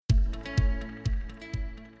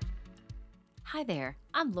Hi there,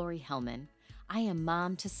 I'm Lori Hellman. I am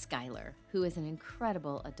mom to Skylar, who is an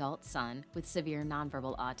incredible adult son with severe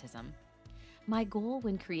nonverbal autism. My goal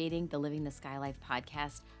when creating the Living the Sky Life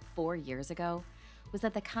podcast 4 years ago was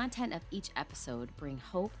that the content of each episode bring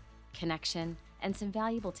hope, connection, and some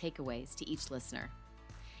valuable takeaways to each listener.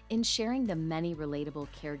 In sharing the many relatable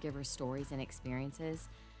caregiver stories and experiences,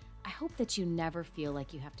 I hope that you never feel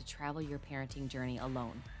like you have to travel your parenting journey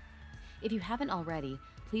alone. If you haven't already,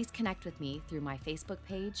 please connect with me through my Facebook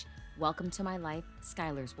page, Welcome to My Life,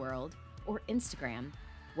 Skylar's World, or Instagram,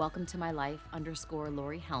 Welcome to My Life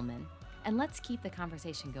 _Lori Hellman, and let's keep the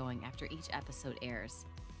conversation going after each episode airs.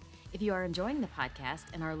 If you are enjoying the podcast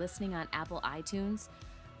and are listening on Apple iTunes,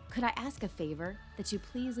 could I ask a favor that you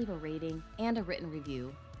please leave a rating and a written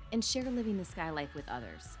review and share Living the Sky Life with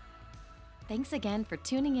others. Thanks again for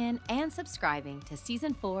tuning in and subscribing to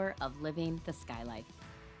Season 4 of Living the Sky Life.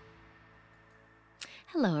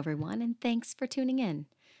 Hello, everyone, and thanks for tuning in.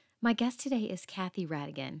 My guest today is Kathy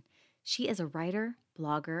Radigan. She is a writer,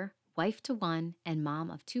 blogger, wife to one, and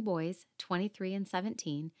mom of 2 boys, 23 and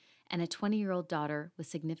 17, and a 20-year-old daughter with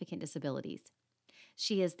significant disabilities.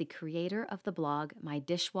 She is the creator of the blog My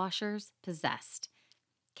Dishwasher's Possessed.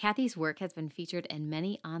 Kathy's work has been featured in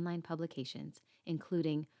many online publications,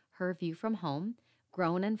 including Her View from Home,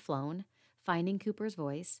 Grown and Flown, Finding Cooper's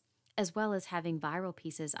Voice, as well as having viral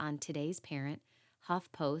pieces on Today's Parent,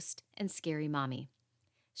 HuffPost, and Scary Mommy.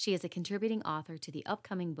 She is a contributing author to the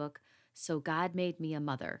upcoming book, So God Made Me a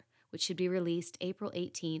Mother, which should be released April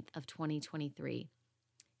 18th of 2023.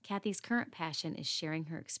 Kathy's current passion is sharing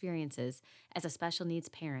her experiences as a special needs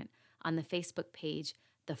parent on the Facebook page,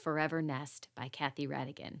 The Forever Nest by Kathy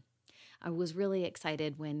Radigan. I was really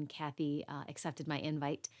excited when Kathy accepted my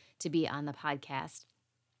invite to be on the podcast.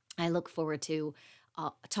 I look forward to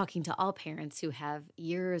talking to all parents who have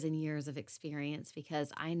years and years of experience,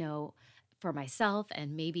 because I know for myself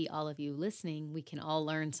and maybe all of you listening, we can all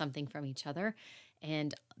learn something from each other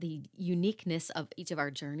and the uniqueness of each of our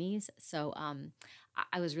journeys. So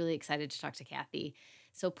I was really excited to talk to Kathy.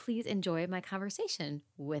 So please enjoy my conversation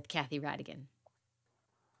with Kathy Radigan.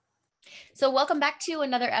 So welcome back to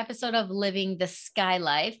another episode of Living the Sky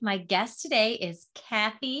Life. My guest today is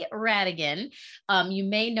Kathy Radigan. You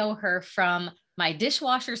may know her from My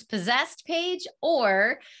Dishwasher's Possessed page,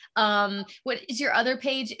 or what is your other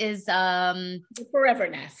page? Is The Forever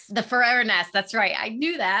Nest. The Forever Nest. That's right. I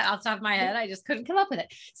knew that off the top of my head. I just couldn't come up with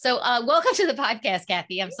it. So welcome to the podcast,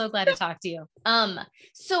 Kathy. I'm so glad to talk to you.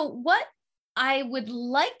 So what I would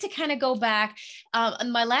like to kind of go back.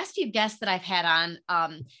 My last few guests that I've had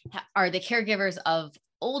on are the caregivers of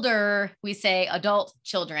older, we say, adult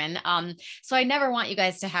children. So I never want you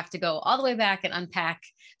guys to have to go all the way back and unpack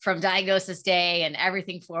from diagnosis day and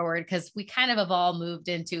everything forward, because we kind of have all moved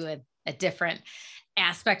into a different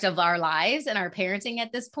aspect of our lives and our parenting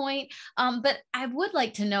at this point. But I would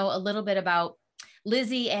like to know a little bit about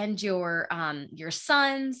Lizzie and your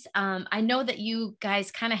sons. I know that you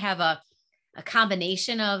guys kind of have a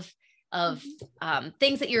combination of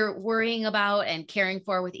things that you're worrying about and caring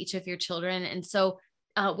for with each of your children. And so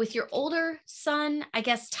with your older son, I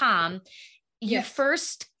guess, Tom, you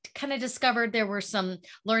first kind of discovered there were some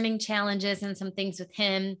learning challenges and some things with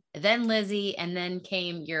him, then Lizzie, and then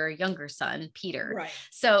came your younger son, Peter. Right.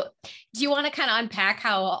 So do you want to kind of unpack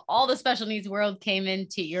how all the special needs world came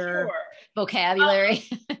into your vocabulary?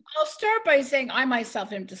 I'll start by saying I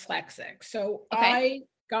myself am dyslexic. So Okay. I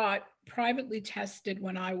got privately tested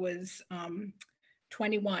when I was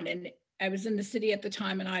 21, and I was in the city at the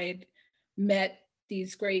time, and I had met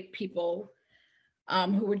these great people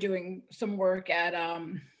who were doing some work at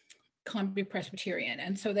Columbia Presbyterian,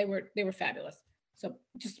 and so they were fabulous. So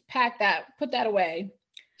just put that away.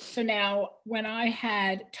 So now when I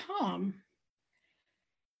had Tom,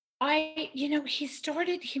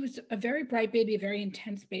 he was a very bright baby, a very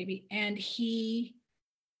intense baby, and he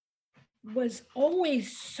was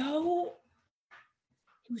always so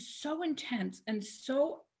intense and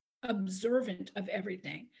so observant of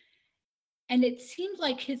everything. And it seemed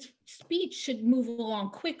like his speech should move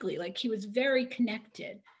along quickly, like he was very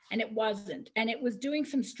connected, and it wasn't. And it was doing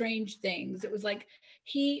some strange things. It was like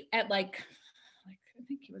he, at I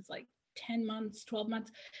think he was like 10 months, 12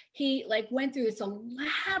 months, he went through this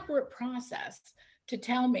elaborate process to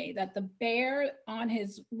tell me that the bear on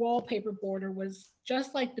his wallpaper border was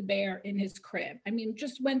just like the bear in his crib. I mean,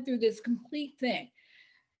 just went through this complete thing.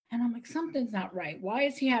 And I'm like, something's not right. Why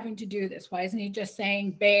is he having to do this? Why isn't he just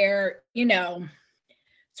saying bear, So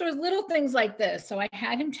it was little things like this. So I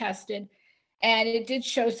had him tested, and it did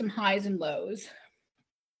show some highs and lows.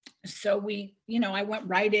 So I went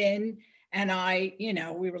right in, and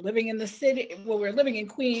we were living in the city. Well, we were living in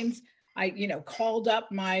Queens. I, called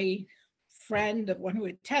up my friend, the one who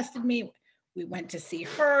had tested me. We went to see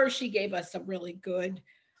her. She gave us a really good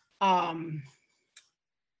um,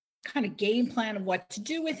 kind of game plan of what to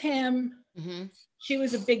do with him. Mm-hmm. She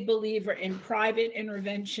was a big believer in private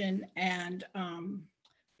intervention and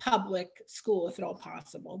public school, if at all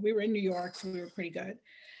possible. We were in New York, so we were pretty good.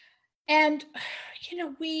 And,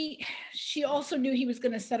 she also knew he was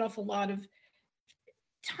going to Tom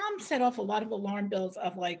set off a lot of alarm bells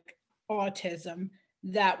of like autism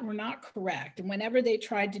that were not correct. And whenever they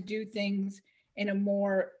tried to do things in a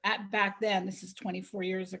more, back then, this is 24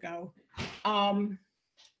 years ago,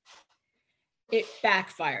 it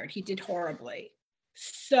backfired. He did horribly.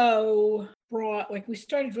 So we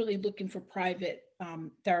started really looking for private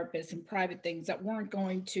therapists and private things that weren't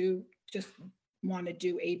going to just want to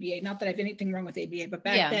do ABA. Not that I have anything wrong with ABA, but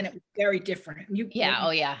back then it was very different. Oh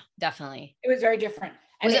yeah, definitely. It was very different.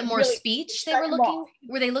 Was it more really, speech they were looking?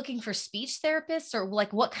 Were they looking for speech therapists, or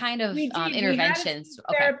like what kind of interventions?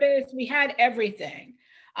 We had therapists, we had everything.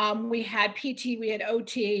 We had PT, we had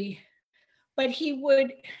OT, but he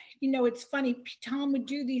would, it's funny, Tom would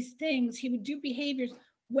do these things. He would do behaviors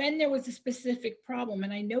when there was a specific problem.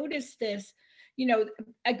 And I noticed this,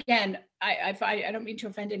 again, I don't mean to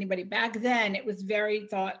offend anybody. Back then, it was very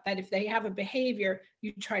thought that if they have a behavior,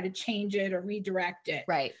 you try to change it or redirect it.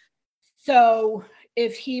 Right. So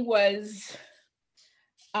if he was,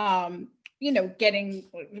 getting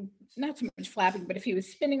not so much flapping, but if he was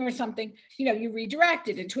spinning or something, you redirect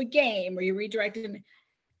it into a game or you redirect it.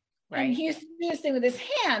 Right. And he used to do this thing with his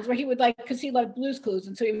hands where he would because he loved Blue's Clues.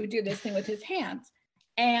 And so he would do this thing with his hands.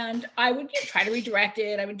 And I would try to redirect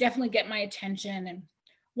it. I would definitely get my attention. And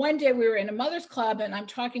one day we were in a mother's club and I'm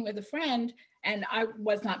talking with a friend and I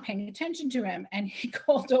was not paying attention to him. And he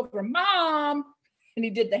called over, "Mom," and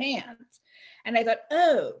he did the hands. And I thought,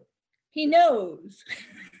 oh, he knows.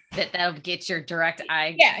 That'll get your direct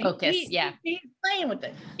eye focus. He's playing with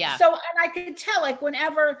it. Yeah. So, and I could tell,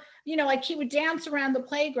 whenever, he would dance around the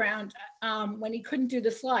playground when he couldn't do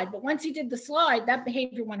the slide. But once he did the slide, that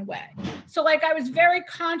behavior went away. So, I was very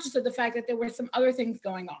conscious of the fact that there were some other things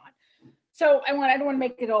going on. So, I don't want to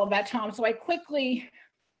make it all about Tom. So,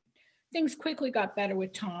 things quickly got better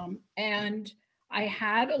with Tom. And I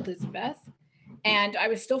had Elizabeth. And I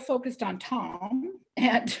was still focused on Tom,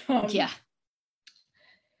 and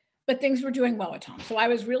but things were doing well with Tom. So I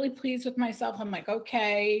was really pleased with myself. I'm like,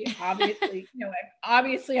 okay, obviously,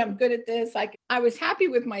 obviously I'm good at this. I was happy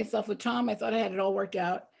with myself with Tom. I thought I had it all worked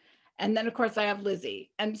out. And then of course I have Lizzie.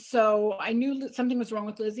 And so I knew that something was wrong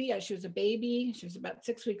with Lizzie. She was a baby. She was about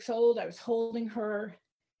 6 weeks old. I was holding her.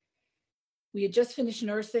 We had just finished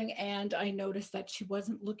nursing and I noticed that she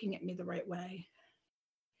wasn't looking at me the right way.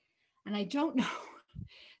 And I don't know,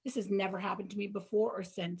 this has never happened to me before or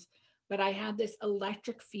since, but I had this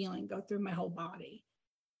electric feeling go through my whole body.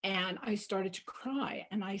 And I started to cry.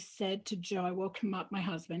 And I said to Joe, I woke him up, my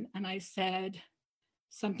husband, and I said,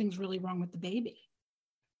 something's really wrong with the baby.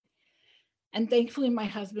 And thankfully, my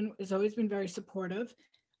husband has always been very supportive.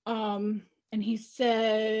 And he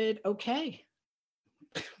said, okay,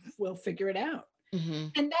 we'll figure it out. Mm-hmm.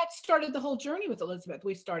 And that started the whole journey with Elizabeth.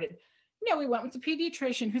 We went with the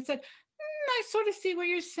pediatrician who said, I sort of see what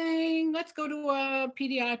you're saying. Let's go to a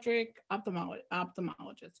pediatric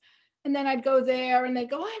ophthalmologist. And then I'd go there and they'd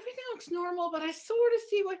go, everything looks normal, but I sort of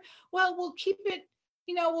see we'll keep it,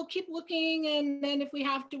 we'll keep looking. And then if we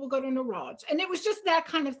have to, we'll go to a neurologist. And it was just that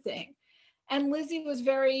kind of thing. And Lizzie was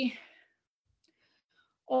very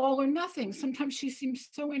all or nothing. Sometimes she seemed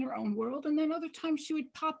so in her own world. And then other times she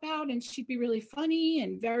would pop out and she'd be really funny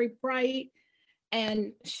and very bright.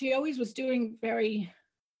 And she always was doing very,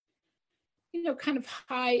 kind of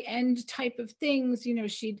high end type of things.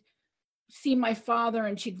 She'd see my father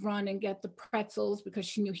and she'd run and get the pretzels because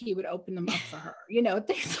she knew he would open them up for her,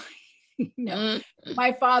 things like,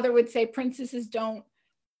 my father would say, princesses don't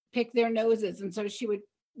pick their noses. And so she would,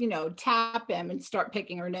 tap him and start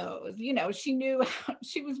picking her nose. She knew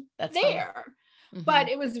she was there, but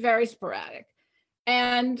it was very sporadic.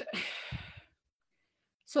 And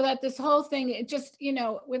so that this whole thing, it just,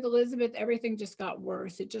 with Elizabeth, everything just got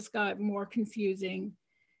worse. It just got more confusing.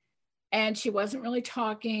 And she wasn't really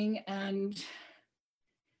talking. And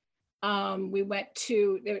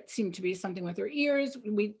there seemed to be something with her ears.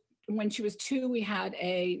 When she was 2, we had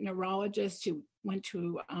a neurologist who went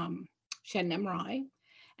to, she had an MRI.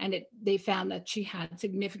 And they found that she had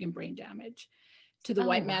significant brain damage to the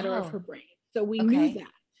white matter of her brain. So we knew that.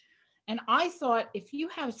 And I thought, if you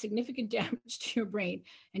have significant damage to your brain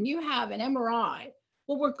and you have an MRI,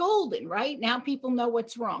 well, we're golden, right? Now people know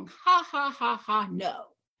what's wrong. Ha, ha, ha, ha, no.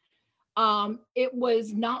 It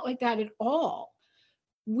was not like that at all.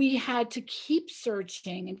 we had to keep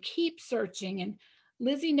searching and keep searching. And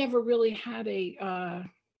Lizzie never really had a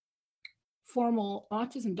formal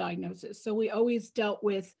autism diagnosis. So we always dealt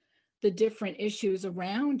with the different issues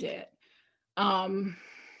around it. Um,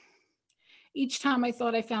 each time I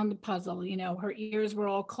thought I found the puzzle, her ears were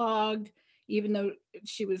all clogged, even though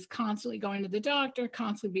she was constantly going to the doctor,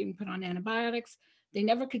 constantly being put on antibiotics. They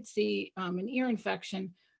never could see an ear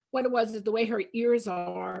infection. What it was is the way her ears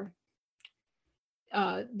are,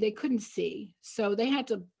 they couldn't see. So they had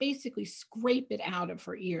to basically scrape it out of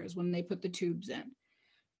her ears when they put the tubes in.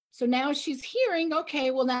 So now she's hearing,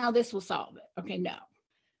 okay, well, now this will solve it. Okay, no.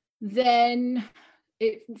 Then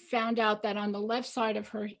it found out that on the left side of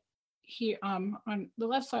her here, on the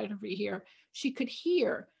left side of her ear, she could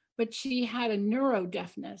hear, but she had a neuro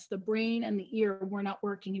deafness. The brain and the ear were not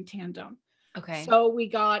working in tandem. Okay. So we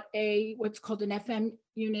got what's called an FM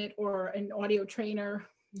unit or an audio trainer,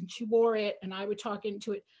 and she wore it, and I would talk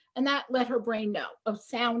into it, and that let her brain know, oh,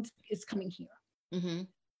 sound is coming here. Mm-hmm.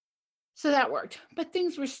 So that worked, but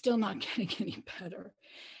things were still not getting any better.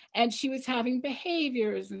 And she was having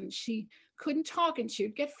behaviors, and she couldn't talk, and she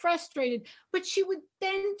would get frustrated, but she would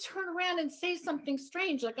then turn around and say something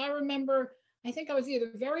strange. Like I remember, I think I was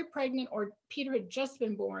either very pregnant or Peter had just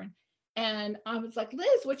been born. And I was like,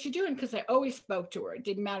 Liz, what you doing? Because I always spoke to her. It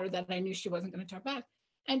didn't matter that I knew she wasn't going to talk back.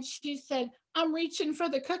 And she said, I'm reaching for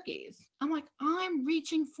the cookies. I'm like, I'm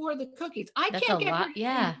reaching for the cookies. That's can't a get lot. her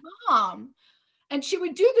Yeah. Mom. And she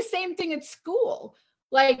would do the same thing at school.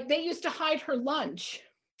 Like they used to hide her lunch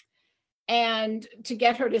and to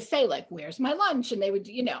get her to say like, where's my lunch? And they would,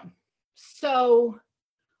 So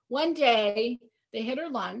one day they hid her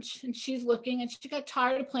lunch and she's looking and she got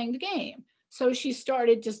tired of playing the game. So she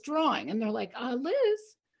started just drawing and they're like, Liz,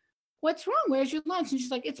 what's wrong? Where's your lunch? And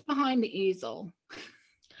she's like, it's behind the easel.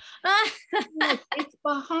 Like, it's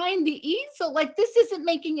behind the easel. Like, this isn't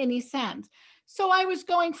making any sense. So I was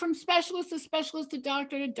going from specialist to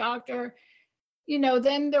doctor to doctor.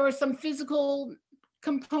 Then there were some physical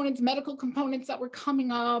components, medical components that were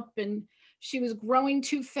coming up, and she was growing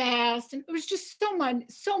too fast. And it was just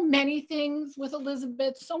so many things with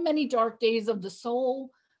Elizabeth, so many dark days of the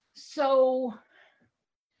soul. So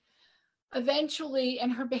eventually,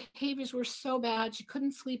 and her behaviors were so bad. She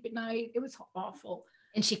couldn't sleep at night. It was awful.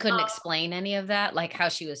 And she couldn't explain any of that, like how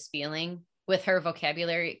she was feeling with her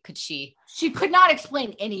vocabulary. Could she? She could not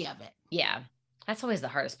explain any of it. Yeah. That's always the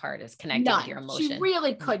hardest part, is connecting with your emotion. She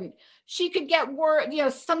really couldn't. She could get words,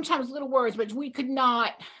 sometimes little words, but we could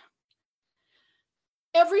not.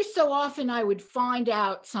 Every so often I would find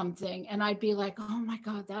out something and I'd be like, oh my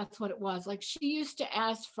God, that's what it was. Like she used to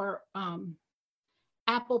ask for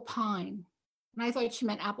apple pine. And I thought she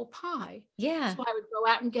meant apple pie. Yeah. So I would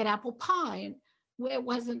go out and get apple pie, and it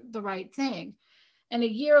wasn't the right thing. And a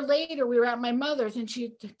year later, we were at my mother's and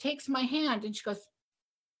she takes my hand and she goes,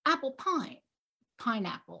 apple pine,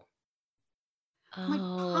 pineapple. Oh,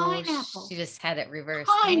 like, pineapple. She just had it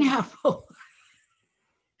reversed. Pineapple.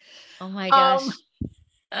 Oh my gosh.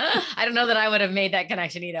 I don't know that I would have made that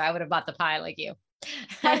connection either. I would have bought the pie like you.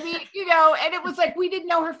 I mean, and it was like, we didn't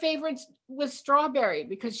know her favorites was strawberry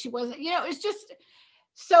because she wasn't, it's just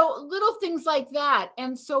so little things like that.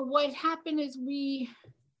 And so what happened is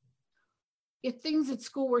if things at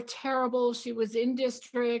school were terrible, she was in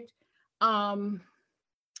district.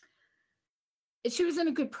 She was in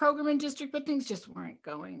a good program in district, but things just weren't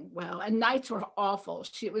going well. And nights were awful.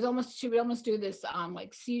 She would almost do this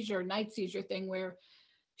like night seizure thing where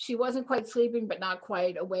she wasn't quite sleeping, but not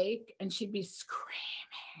quite awake. And she'd be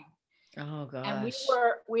screaming. Oh gosh. And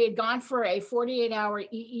we had gone for a 48-hour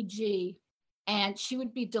EEG, and she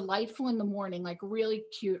would be delightful in the morning, like really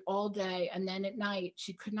cute all day. And then at night,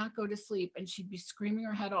 she could not go to sleep and she'd be screaming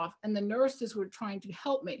her head off. And the nurses were trying to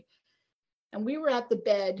help me. And we were at the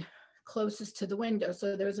bed closest to the window.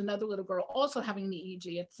 So there was another little girl also having the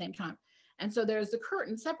EEG at the same time. And so there's the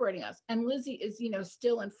curtain separating us. And Lizzie is,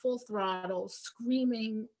 still in full throttle,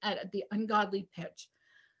 screaming at the ungodly pitch.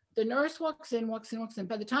 The nurse walks in.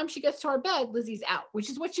 By the time she gets to our bed, Lizzie's out, which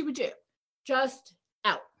is what she would do. Just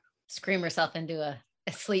out. Scream herself into a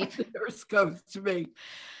sleep. The nurse goes to me,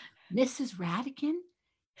 Mrs. Radigan,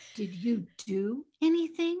 did you do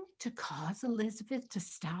anything to cause Elizabeth to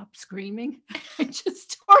stop screaming? I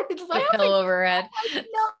just started laughing. Pillow over her head.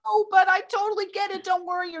 No, but I totally get it. Don't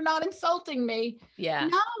worry, you're not insulting me. Yeah.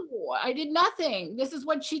 No, I did nothing. This is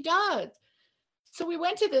what she does. So we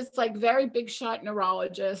went to this like very big shot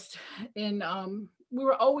neurologist, and we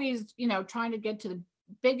were always, trying to get to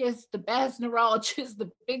the best neurologist,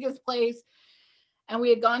 the biggest place. And we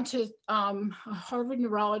had gone to a Harvard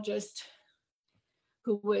neurologist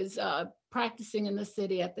who was practicing in the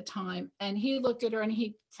city at the time, and he looked at her and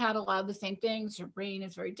he had a lot of the same things. Her brain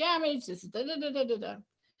is very damaged. This is da da da da da da.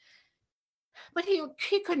 But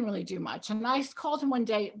he couldn't really do much. And I called him one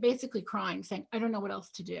day, basically crying, saying, I don't know what else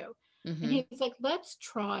to do. And Mm-hmm. he's like, let's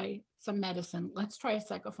try some medicine. Let's try a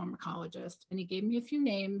psychopharmacologist. And he gave me a few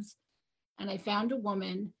names, and I found a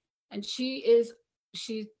woman, and she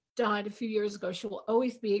died a few years ago. She will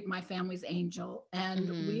always be my family's angel. And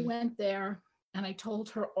we Mm-hmm. went there, and I told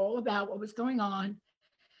her all about what was going on.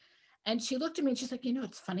 And she looked at me and she's like,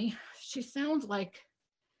 it's funny. She sounds like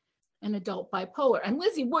an adult bipolar. And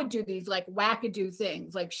Lizzie would do these like wackadoo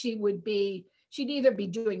things. Like she'd either be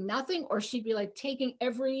doing nothing, or she'd be like taking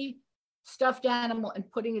every stuffed animal and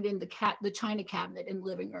putting it in the china cabinet in the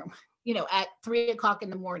living room, at 3 o'clock in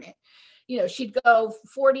the morning. She'd go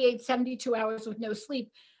 48, 72 hours with no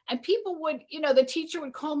sleep. And people would, the teacher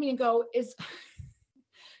would call me and go, is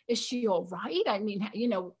she all right? I mean,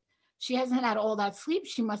 she hasn't had all that sleep.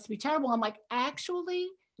 She must be terrible. I'm like, actually,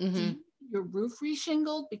 do Mm-hmm. you your roof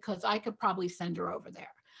reshingled? Because I could probably send her over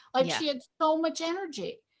there. Like, Yeah. she had so much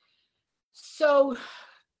energy. So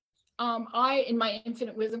I, in my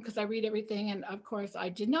infinite wisdom, because I read everything, and of course I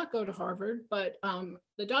did not go to Harvard, but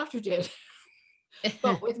the doctor did.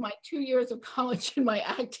 But with my 2 years of college and my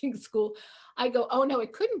acting school, I go, oh no,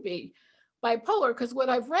 it couldn't be bipolar, because what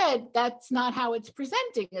I've read, that's not how it's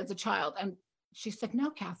presenting as a child. And she said, no,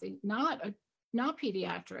 Kathy, not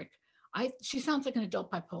pediatric. She sounds like an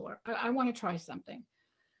adult bipolar. I want to try something.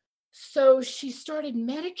 So she started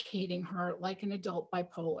medicating her like an adult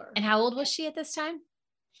bipolar. And how old was she at this time?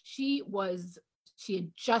 She was, she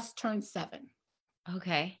had just turned 7.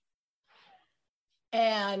 Okay.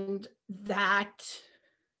 And that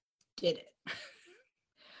did it.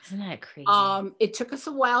 Isn't that crazy? It took us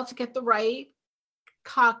a while to get the right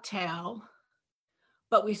cocktail,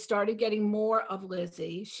 but we started getting more of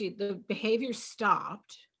Lizzie. The behavior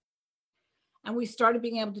stopped, and we started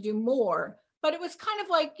being able to do more. But it was kind of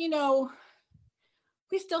like,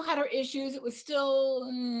 we still had our issues. It was still,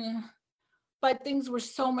 but things were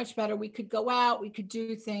so much better. We could go out, we could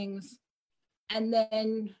do things. And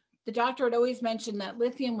then the doctor had always mentioned that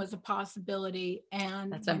lithium was a possibility.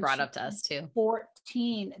 And That's been brought up to us too.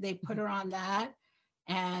 14, they put her on that.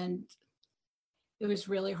 And it was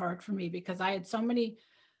really hard for me, because I had so many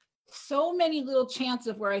little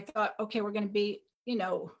chances where I thought, okay, we're going to be,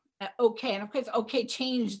 okay. And of course, okay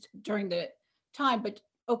changed during the time, but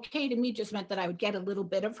okay to me just meant that I would get a little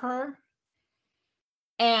bit of her.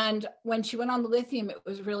 And when she went on the lithium, it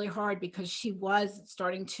was really hard, because she was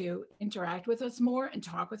starting to interact with us more and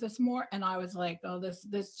talk with us more. And I was like, oh, this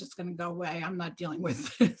is just going to go away. I'm not dealing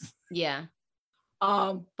with this. Yeah.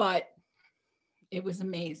 But it was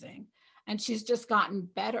amazing. And she's just gotten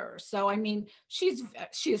better. So, I mean, she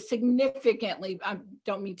is significantly, I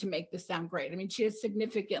don't mean to make this sound great. I mean, she is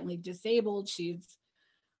significantly disabled. She's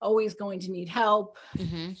always going to need help.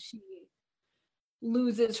 Mm-hmm. She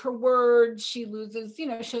loses her words. She loses, she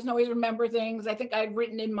doesn't always remember things. I think I'd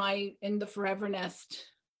written in the Forever Nest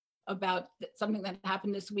about something that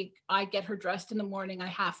happened this week. I get her dressed in the morning. I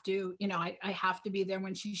have to, I have to be there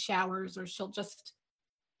when she showers, or she'll just,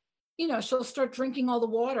 she'll start drinking all the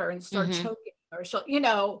water and start choking, or she'll,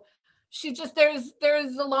 she just,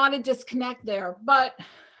 there's a lot of disconnect there, but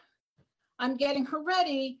I'm getting her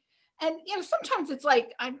ready. And, sometimes it's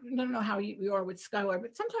like, I don't know how you are with Skyward,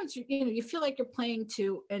 but sometimes, you feel like you're playing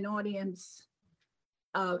to an audience,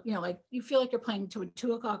 like you feel like you're playing to a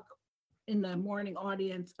 2 o'clock in the morning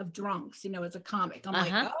audience of drunks, as a comic. I'm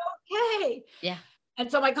like, okay. Yeah. And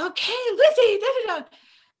so I'm like, okay, Lizzie, da, da, da.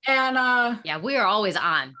 And yeah, we are always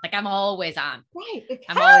on. Like, I'm always on. Right.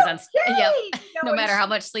 I'm always on. Yep. No and matter how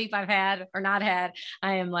much sleep I've had or not had,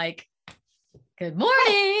 I am like, good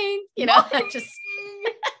morning. I'm just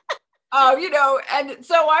and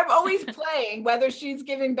so I'm always playing, whether she's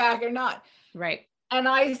giving back or not. right. And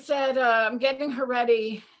I said, I'm getting her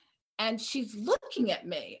ready. And she's looking at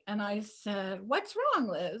me. And I said, what's wrong,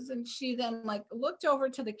 Liz? And she then looked over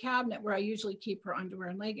to the cabinet where I usually keep her underwear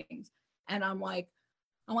and leggings. And I'm like,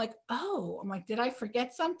 oh, did I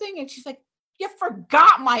forget something? And she's like, you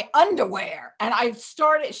forgot my underwear. And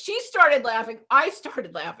she started laughing. I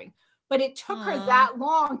started laughing, but it took her that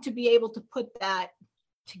long to be able to put that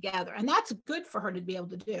together. And that's good for her to be able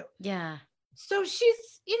to do. Yeah. So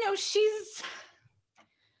she's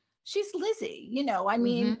Lizzie, I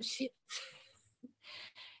mean,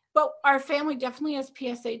 but our family definitely has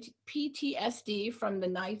PTSD from the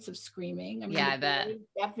nights of screaming. I mean, I bet.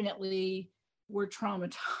 Definitely were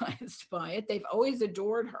traumatized by it. They've always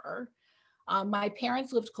adored her. My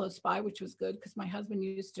parents lived close by, which was good, because my husband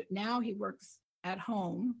now he works at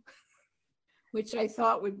home, which I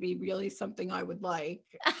thought would be really something I would like.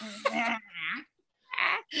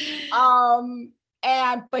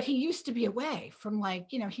 But he used to be away from like,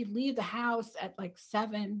 he'd leave the house at like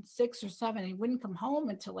 6 or 7. He wouldn't come home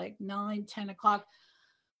until like 9, 10 o'clock.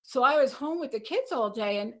 So I was home with the kids all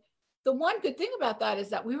day. And the one good thing about that is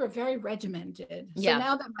that we were very regimented. So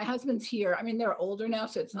now that my husband's here, I mean, they're older now,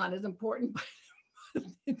 so it's not as important, but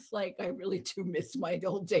it's like, I really do miss my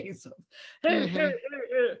old days of,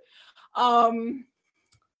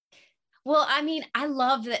 Well, I mean, I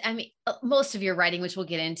love that. I mean, most of your writing, which we'll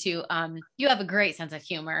get into, you have a great sense of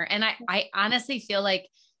humor. And I honestly feel like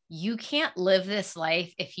you can't live this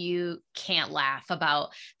life if you can't laugh about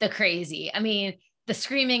the crazy. I mean, the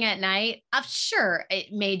screaming at night, I'm sure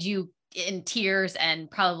it made you in tears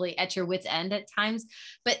and probably at your wit's end at times.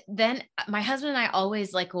 But then my husband and I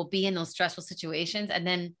always like will be in those stressful situations. And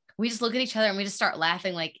then we just look at each other and we just start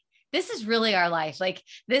laughing like, this is really our life. Like,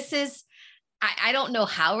 this is, I don't know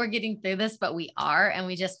how we're getting through this, but we are, and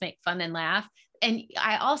we just make fun and laugh. And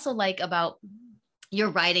I also like about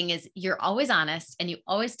your writing is you're always honest and you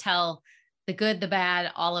always tell the good, the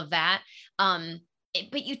bad, all of that.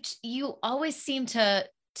 But you always seem to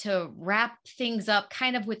wrap things up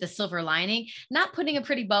kind of with the silver lining, not putting a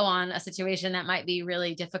pretty bow on a situation that might be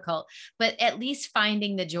really difficult, but at least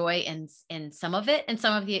finding the joy in some of it and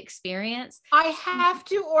some of the experience. I have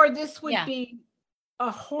to, or this would be a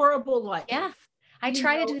horrible life. Yeah. I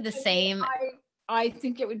try to do the same. I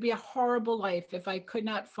think it would be a horrible life if I could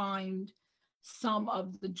not find some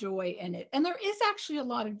of the joy in it. And there is actually a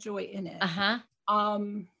lot of joy in it.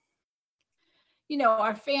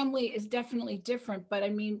 Our family is definitely different, but I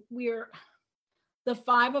mean, the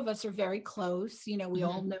 5 of us are very close. We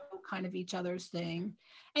all know kind of each other's thing.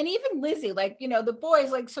 And even Lizzie, like, the boys,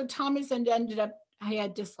 like, so Thomas ended up, I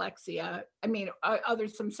had dyslexia. I mean,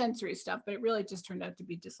 there's some sensory stuff, but it really just turned out to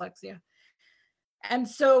be dyslexia. And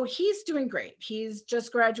so he's doing great. He's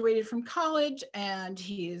just graduated from college and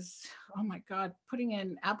he's, oh my God, putting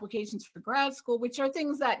in applications for grad school, which are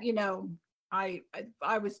things that, I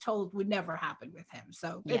was told would never happen with him.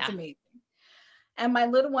 So it's amazing. And my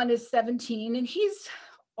little one is 17 and he has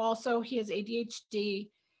ADHD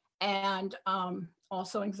and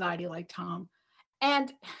also anxiety like Tom.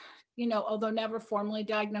 And although never formally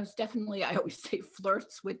diagnosed, definitely, I always say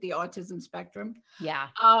flirts with the autism spectrum. Yeah.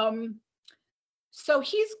 So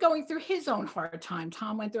he's going through his own hard time.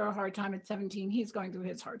 Tom went through a hard time at 17. He's going through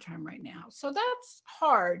his hard time right now. So that's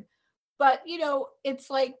hard. But, it's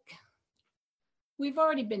like, we've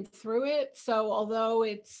already been through it. So although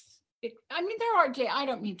there are days, I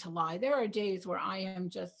don't mean to lie. There are days where I am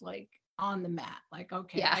just like on the mat, like,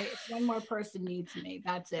 okay, if one more person needs me,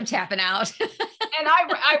 that's it. I'm tapping out. And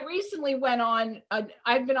I recently went on,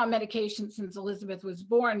 I've been on medication since Elizabeth was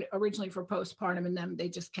born, originally for postpartum, and then they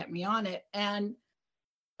just kept me on it. And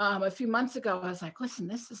a few months ago, I was like, listen,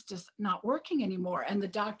 this is just not working anymore. And the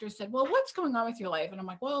doctor said, well, what's going on with your life? And I'm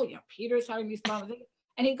like, well, Peter's having these problems.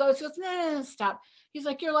 And he goes, nah, stop. He's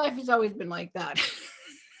like, your life has always been like that.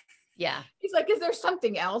 Yeah. He's like, is there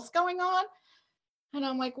something else going on? And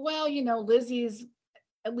I'm like, well, Lizzie's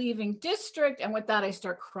leaving district. And with that, I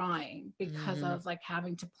start crying because I was like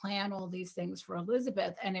having to plan all these things for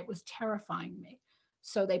Elizabeth, and it was terrifying me.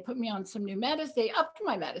 So they put me on some new medicine. They upped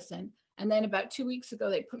my medicine. And then about 2 weeks ago,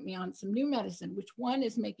 they put me on some new medicine, which one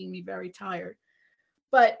is making me very tired.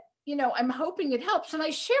 But, I'm hoping it helps. And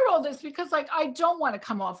I share all this because like, I don't want to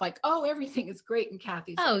come off like, oh, everything is great in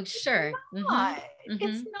Kathy's life. Oh, sure. It's not.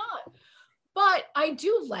 It's not. But I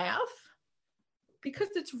do laugh because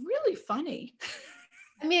it's really funny.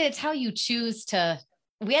 I mean, it's how you choose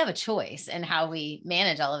we have a choice in how we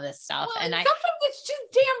manage all of this stuff. Well, and sometimes it's just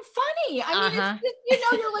damn funny. I mean, it's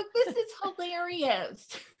just, you're like, this is hilarious.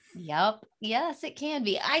 Yep. Yes, it can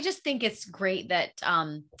be. I just think it's great that,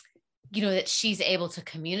 that she's able to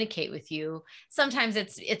communicate with you. Sometimes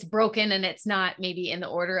it's broken and it's not maybe in the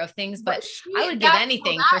order of things, but I would give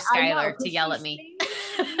anything for Skylar to yell at me.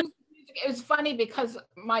 It was funny because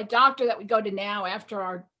my doctor that we go to now, after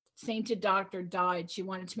our sainted doctor died, she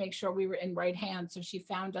wanted to make sure we were in right hands. So she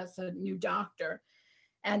found us a new doctor.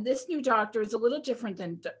 And this new doctor is a little different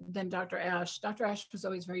than Dr. Ash. Dr. Ash was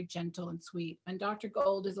always very gentle and sweet. And Dr.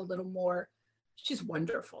 Gold is a little more, she's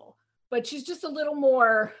wonderful, but she's just a little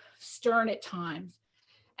more stern at times.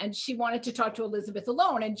 And she wanted to talk to Elizabeth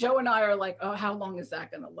alone. And Joe and I are like, oh, how long is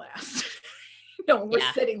that going to last?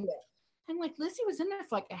 We're sitting there. And like Lizzie was in there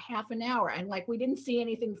for like a half an hour. And like, we didn't see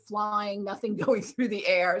anything flying, nothing going through the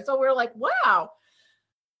air. So we're like, wow.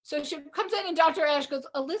 So she comes in and Dr. Ash goes,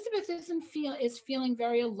 Elizabeth is feeling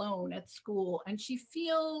very alone at school. And she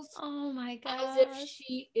feels oh my gosh, as if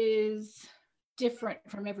she is different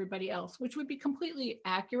from everybody else, which would be completely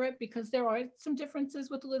accurate because there are some differences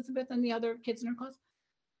with Elizabeth and the other kids in her class.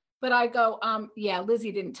 But I go, yeah,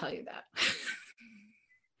 Lizzie didn't tell you that.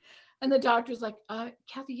 And the doctor's like,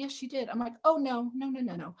 Kathy, yes, she did. I'm like, oh, no.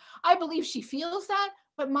 I believe she feels that,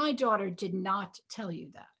 but my daughter did not tell you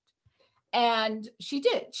that. And she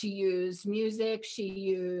did. She used music, she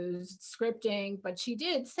used scripting, but she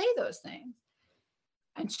did say those things.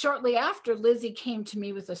 And shortly after, Lizzie came to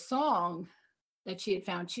me with a song that she had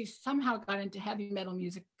found. She somehow got into heavy metal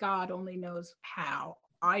music. God only knows how.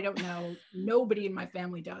 I don't know. Nobody in my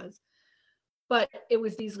family does. But it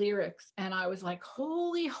was these lyrics. And I was like,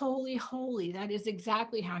 holy, holy, holy. That is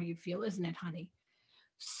exactly how you feel, isn't it, honey?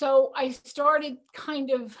 So I started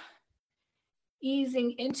kind of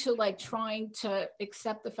easing into like trying to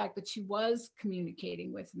accept the fact that she was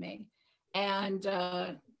communicating with me. And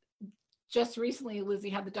just recently, Lizzie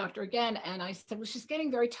had the doctor again. And I said, well, she's getting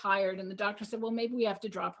very tired. And the doctor said, well, maybe we have to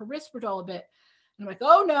drop her Risperdal a bit. And I'm like,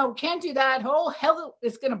 oh, no, can't do that. Whole hell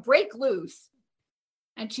is going to break loose.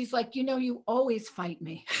 And she's like, you always fight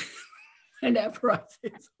me. And after I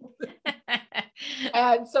said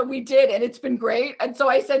and so we did, and it's been great. And so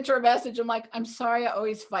I sent her a message. I'm like, I'm sorry, I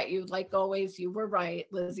always fight you. Like always, you were right.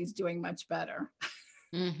 Lizzie's doing much better.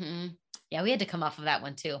 Mm-hmm. Yeah, we had to come off of that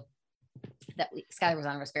one too. Skylar was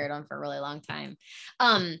on risperidone for a really long time.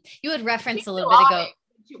 You had referenced a little bit ago.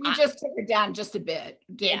 We just took it down just a bit.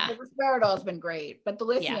 Yeah. The risperidol has been great, but the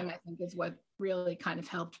lithium, I think, is what really kind of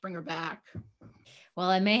helped bring her back. Well,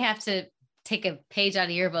 I may have to take a page out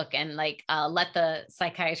of your book and like let the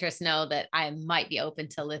psychiatrist know that I might be open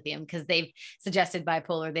to lithium, because they've suggested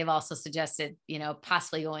bipolar. They've also suggested,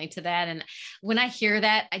 possibly going to that. And when I hear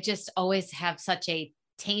that, I just always have such a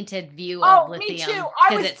tainted view of lithium. Me too.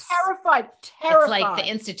 I was terrified. It's like the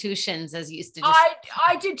institutions as used to just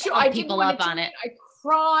I did too. I people up on it. I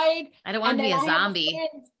cried. I don't want to be a zombie.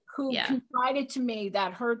 Who confided to me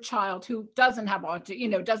that her child, who doesn't have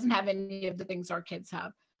autism, doesn't have any of the things our kids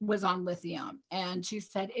have, was on lithium. And she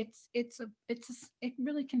said, it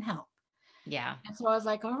really can help. Yeah. And so I was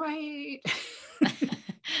like, all right.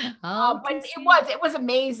 But it was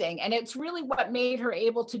amazing. And it's really what made her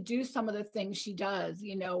able to do some of the things she does,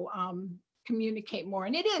 communicate more.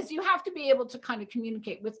 And it is, you have to be able to kind of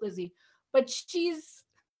communicate with Lizzie, but she's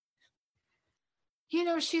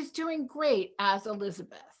doing great as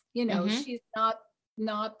Elizabeth. She's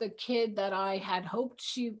not the kid that I had hoped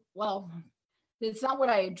it's not what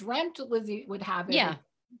I had dreamt Lizzie would have. Yeah.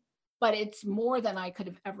 But it's more than I could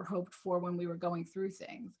have ever hoped for when we were going through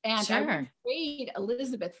things. And I wouldn't trade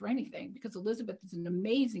Elizabeth for anything, because Elizabeth is an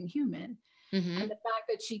amazing human. Mm-hmm. And the fact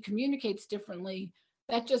that she communicates differently,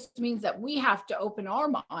 that just means that we have to open our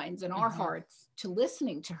minds and our hearts to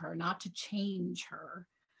listening to her, not to change her.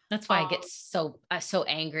 That's why I get so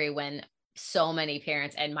angry when so many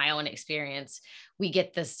parents, and my own experience, we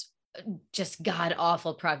get this just god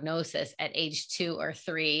awful prognosis at age 2 or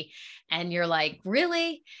 3. And you're like,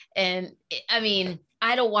 really? And I mean,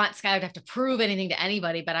 I don't want Skylar to have to prove anything to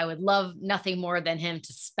anybody, but I would love nothing more than him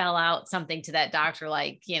to spell out something to that doctor,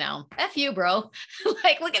 like, F you, bro.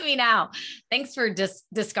 Like, look at me now. Thanks for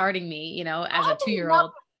discarding me, as a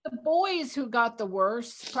 2-year-old. The boys who got the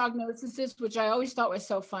worst prognoses, which I always thought was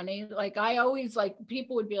so funny. Like, I always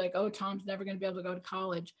people would be like, oh, Tom's never going to be able to go to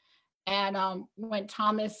college. And when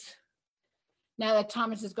now that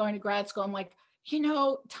Thomas is going to grad school, I'm like,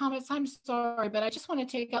 Thomas, I'm sorry, but I just want to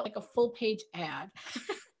take out like a full page ad.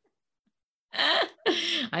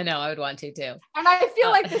 I know, I would want to too. And I feel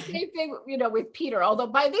like the same thing, with Peter, although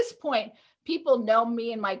by this point, people know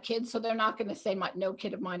me and my kids, so they're not going to say no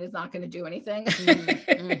kid of mine is not going to do anything.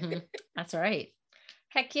 Mm-hmm. That's right.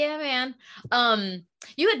 Heck yeah, man.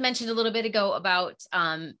 You had mentioned a little bit ago about,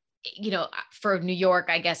 for New York,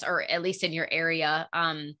 I guess, or at least in your area,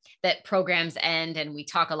 that programs end, and we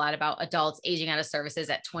talk a lot about adults aging out of services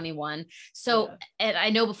at 21. So, and I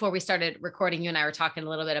know before we started recording, you and I were talking a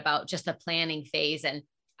little bit about just the planning phase, and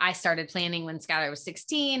I started planning when Skylar was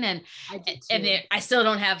 16, and I still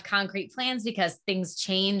don't have concrete plans because things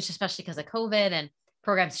changed, especially because of COVID and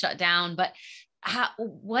programs shut down. But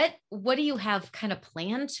what do you have kind of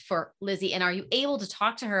planned for Lizzie? And are you able to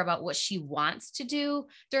talk to her about what she wants to do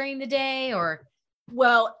during the day? Or?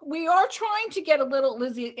 Well, we are trying to get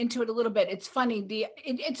Lizzie into it a little bit. It's funny.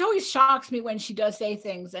 It always shocks me when she does say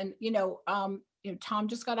things. And, Tom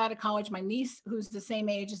just got out of college. My niece, who's the same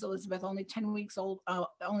age as Elizabeth, only 10 weeks old,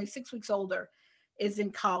 only 6 weeks older, is in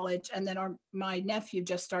college. And then my nephew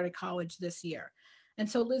just started college this year. And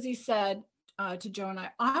so Lizzie said to Joe and I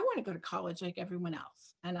want to go to college like everyone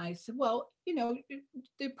else. And I said, well,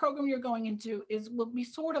 the program you're going into will be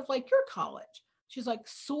sort of like your college. She's like,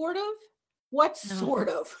 sort of? What No. sort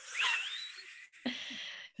of?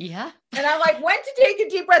 Yeah. And I like went to take a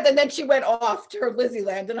deep breath, and then she went off to her Lizzie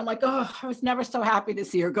Land. And I'm like, oh, I was never so happy to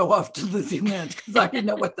see her go off to Lizzie Land because I didn't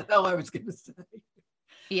know what the hell I was going to say.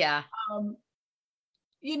 Yeah.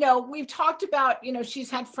 You know, we've talked about, you know, she's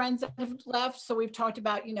had friends that have left. So we've talked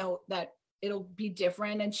about, you know, that it'll be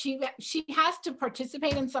different. And she has to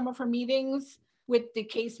participate in some of her meetings with the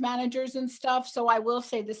case managers and stuff. So I will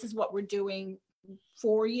say, this is what we're doing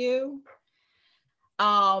for you.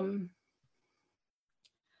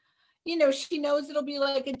 You know, she knows it'll be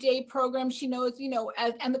like a day program. She knows, you know,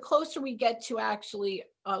 and the closer we get to actually,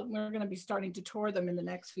 we're going to be starting to tour them in the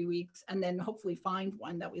next few weeks, and then hopefully find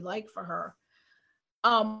one that we like for her.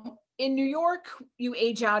 In New York, you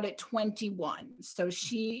age out at 21. So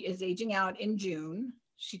she is aging out in June.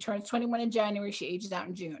 She turns 21 in January. She ages out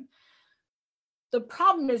in June. The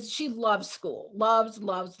problem is she loves school, loves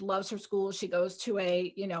her school. She goes to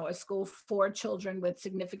a school for children with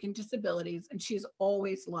significant disabilities, and she's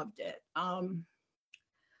always loved it.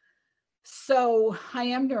 So I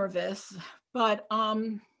am nervous, but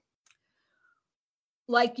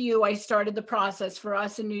like you, I started the process. For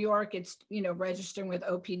us in New York, it's, you know, registering with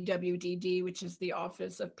OPWDD, which is the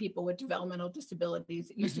Office of People with Developmental Disabilities.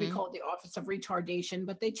 It used to be called the Office of Retardation,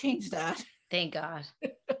 but they changed that. Thank God.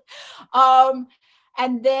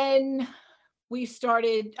 And then we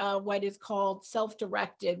started what is called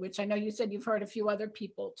self-directed, which I know you said you've heard a few other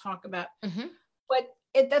people talk about, but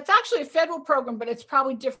that's actually a federal program, but it's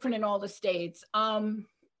probably different in all the states.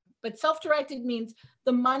 But self-directed means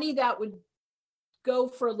the money that would go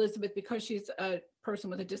for Elizabeth, because she's a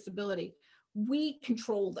person with a disability, we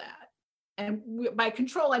control that. And by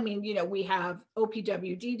control, I mean, you know, we have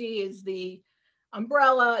OPWDD is the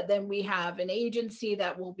umbrella, then we have an agency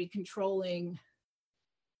that will be controlling,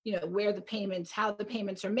 you know, where the payments, how the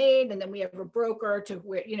payments are made, and then we have a broker to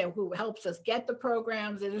where, you know, who helps us get the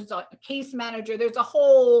programs. There's a case manager. There's a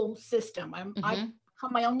whole system. I've become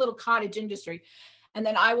my own little cottage industry, and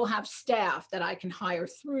then I will have staff that I can hire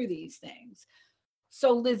through these things.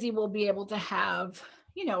 So Lizzie will be able to have,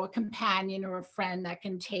 you know, a companion or a friend that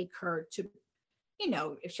can take her to, you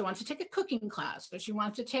know, if she wants to take a cooking class or she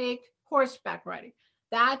wants to take horseback riding,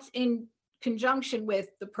 that's in conjunction with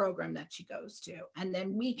the program that she goes to. And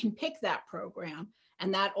then we can pick that program,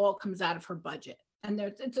 and that all comes out of her budget. And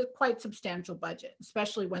it's a quite substantial budget,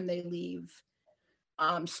 especially when they leave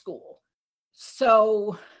school.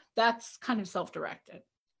 So that's kind of self-directed.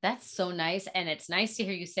 That's so nice. And it's nice to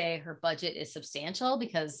hear you say her budget is substantial,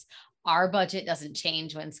 because our budget doesn't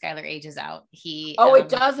change when Skylar ages out. It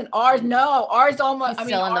doesn't. Ours almost, he's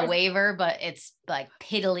still on the waiver, but it's like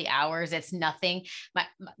piddly hours. It's nothing.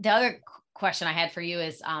 The other question I had for you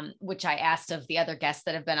is, which I asked of the other guests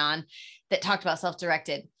that have been on that talked about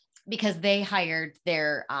self-directed, because they hired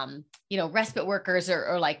their, you know, respite workers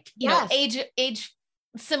or like, you know, age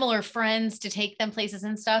similar friends to take them places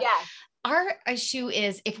and stuff. Yeah. Our issue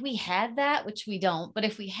is, if we had that, which we don't, but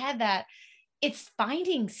if we had that, it's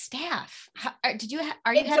finding staff. Are you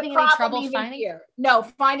having any trouble finding? Here. No,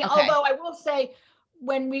 finding. Okay. Although I will say,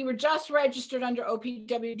 when we were just registered under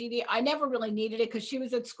OPWDD, I never really needed it because she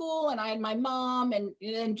was at school and I had my mom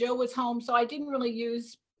and Joe was home. So I didn't really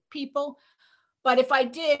use people. But if I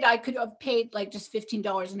did, I could have paid like just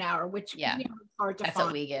 $15 an hour, which is hard to find. That's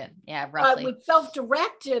what we get. Yeah, roughly. With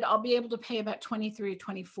self-directed, I'll be able to pay about 23 or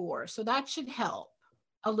 24. So that should help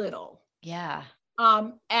a little. Yeah.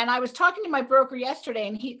 And I was talking to my broker yesterday,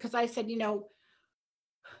 and because I said, you know,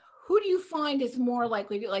 who do you find is more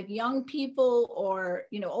likely, like young people or,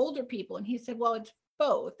 you know, older people? And he said, well, it's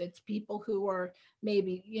both. It's people who are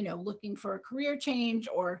maybe, you know, looking for a career change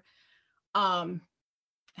or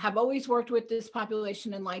have always worked with this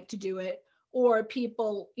population and like to do it, or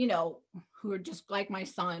people, you know, who are just like my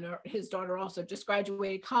son or his daughter also just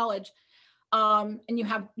graduated college. And you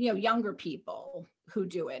have, you know, younger people who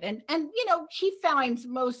do it. And you know, he finds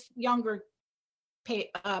most younger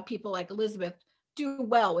people like Elizabeth do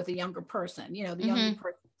well with a younger person, you know, the younger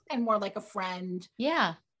person, and more like a friend.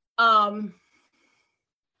 Yeah. I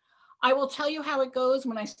will tell you how it goes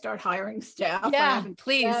when I start hiring staff. Yeah,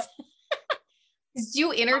 please. Do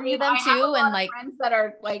you interview them too? I have a lot of friends that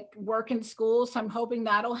are like work in school, so I'm hoping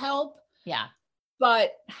that'll help. Yeah.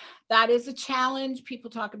 But that is a challenge.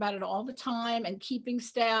 People talk about it all the time, and keeping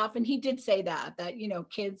staff. And he did say that, you know,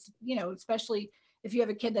 kids, you know, especially if you have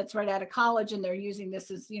a kid that's right out of college and they're using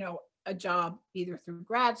this as, you know, a job either through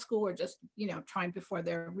grad school or just, you know, trying before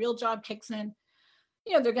their real job kicks in,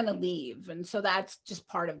 you know, they're going to leave. And so that's just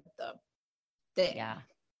part of the thing. Yeah.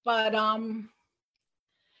 But,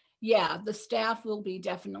 Yeah, the staff will be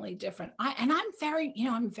definitely different. I'm very,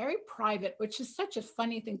 I'm very private, which is such a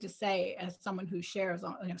funny thing to say as someone who shares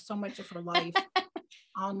so much of her life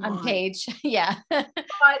On online. page. Yeah.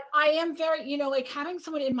 But I am very, like having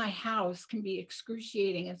someone in my house can be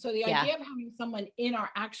excruciating. And so the Yeah. idea of having someone in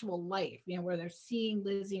our actual life, where they're seeing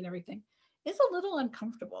Lizzie and everything is a little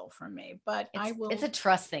uncomfortable for me, but I It's a will.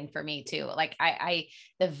 trust thing for me too. Like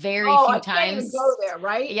the very Oh, few I can't even times, go there,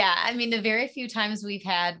 right? yeah, I mean, the very few times we've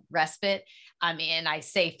had respite, I mean, I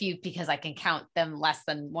say few because I can count them less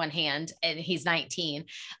than one hand, and he's 19.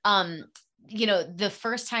 Um, the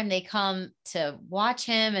first time they come to watch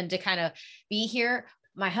him and to kind of be here,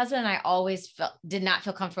 my husband and I always did not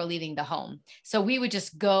feel comfortable leaving the home. So we would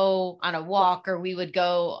just go on a walk, or we would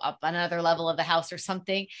go up another level of the house or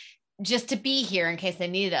something, just to be here in case they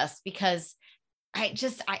needed us, because I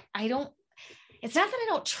don't, it's not that I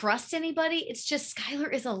don't trust anybody. It's just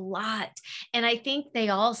Skylar is a lot. And I think they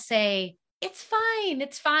all say, it's fine.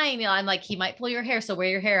 It's fine. I'm like, he might pull your hair. So wear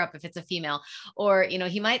your hair up if it's a female, or,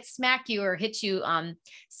 he might smack you or hit you.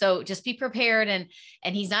 So just be prepared.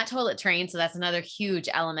 And he's not toilet trained. So that's another huge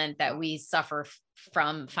element that we suffer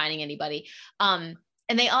from finding anybody. And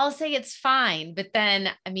they all say it's fine, but then,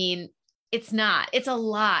 I mean, it's not, it's a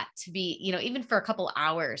lot to be, even for a couple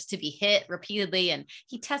hours to be hit repeatedly. And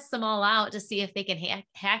he tests them all out to see if they can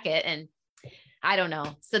hack it. And I don't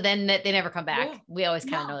know. So then they never come back. Yeah. We always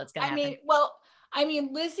kind of No, know that's going to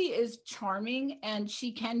happen. Lizzie is charming, and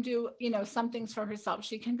she can do, some things for herself.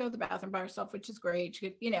 She can go to the bathroom by herself, which is great.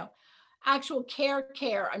 She could, actual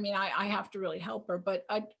care. I mean, I have to really help her, but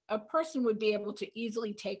a person would be able to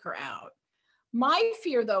easily take her out. My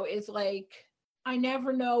fear though is like, I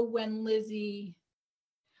never know when Lizzie,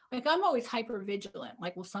 like I'm always hyper vigilant.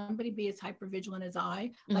 Like, will somebody be as hyper vigilant as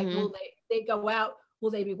I? Like, will they go out? Will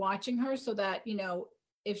they be watching her so that,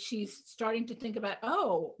 if she's starting to think about,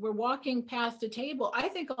 oh, we're walking past a table, I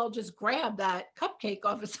think I'll just grab that cupcake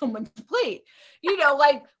off of someone's plate.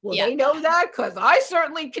 Like, will Yeah. they know that? Because I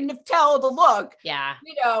certainly can tell the look. Yeah.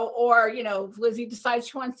 Or, if Lizzie decides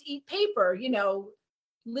she wants to eat paper,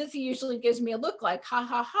 Lizzie usually gives me a look like, ha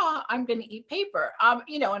ha ha, I'm going to eat paper.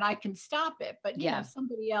 And I can stop it, but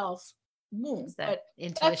somebody else won't. But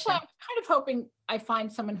that's why I'm kind of hoping I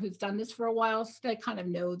find someone who's done this for a while, so they kind of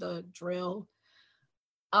know the drill.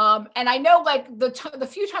 And I know, like the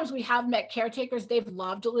few times we have met caretakers, they've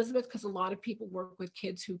loved Elizabeth, because a lot of people work with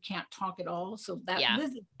kids who can't talk at all. So that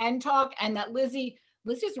Lizzie can talk, and that Lizzie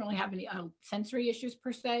doesn't really have any sensory issues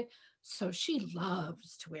per se. So she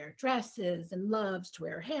loves to wear dresses and loves to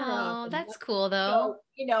wear hair up. Oh, that's cool though.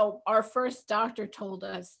 So, our first doctor told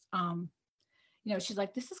us, she's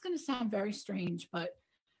like, this is going to sound very strange, but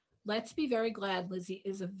let's be very glad Lizzie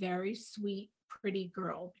is a very sweet, pretty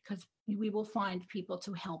girl, because we will find people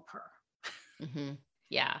to help her. Mm-hmm.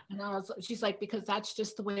 Yeah. And she's like, because that's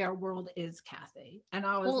just the way our world is, Kathy. And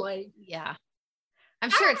I was like, yeah, I'm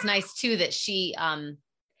sure it's nice too that she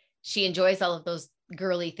enjoys all of those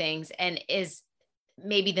girly things and is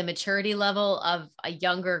maybe the maturity level of a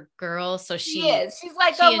younger girl. So she's like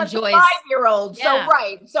she almost enjoys, a 5-year-old. Yeah. So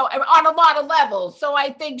right. So on a lot of levels. So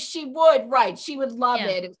I think she would love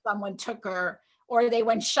it if someone took her, or they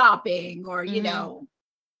went shopping, or Yeah.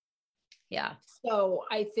 So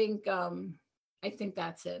I think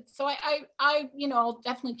that's it. So I I'll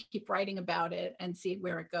definitely keep writing about it and see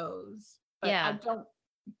where it goes. But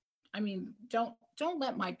don't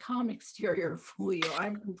let my calm exterior fool you.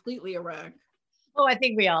 I'm completely a wreck. Oh, I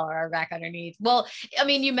think we all are a wreck underneath. Well, I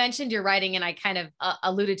mean, you mentioned your writing, and I kind of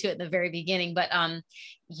alluded to it in the very beginning, but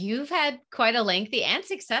you've had quite a lengthy and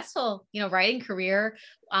successful, writing career.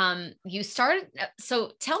 You started,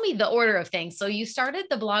 so tell me the order of things. So you started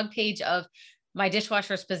the blog page of My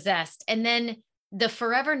Dishwasher is Possessed, and then the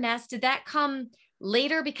Forever Nest, did that come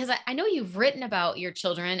later? Because I know you've written about your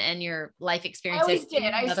children and your life experiences. I always did.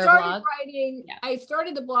 I started writing. Yeah. I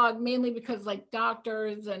started the blog mainly because like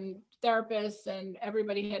doctors and therapists and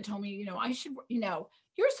everybody had told me, I should,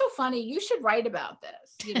 you're so funny. You should write about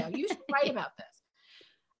this. You should write about this.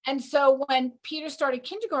 And so when Peter started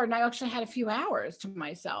kindergarten, I actually had a few hours to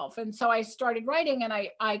myself. And so I started writing, and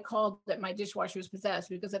I called it My Dishwasher is Possessed,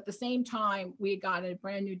 because at the same time we had got a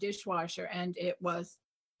brand new dishwasher, and it was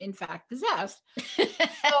in fact possessed.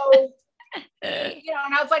 So, and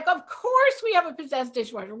I was like, of course we have a possessed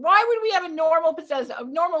dishwasher. Why would we have a normal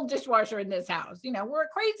dishwasher in this house? We're a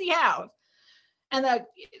crazy house. And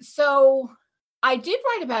so I did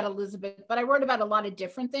write about Elizabeth, but I wrote about a lot of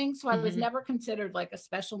different things. So I was never considered like a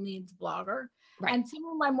special needs blogger. Right. And some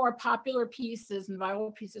of my more popular pieces and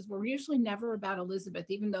viral pieces were usually never about Elizabeth,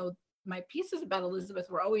 even though my pieces about Elizabeth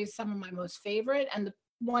were always some of my most favorite and the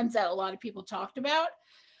ones that a lot of people talked about.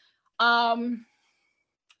 Um,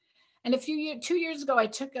 and 2 years ago, I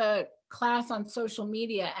took a class on social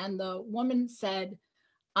media, and the woman said,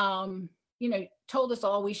 told us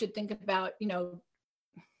all we should think about,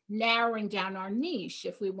 narrowing down our niche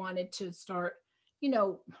if we wanted to start, you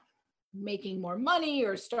know, making more money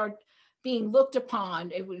or start being looked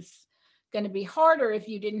upon. It was going to be harder if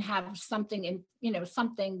you didn't have something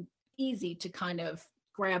something easy to kind of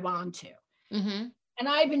grab onto. Mm-hmm. And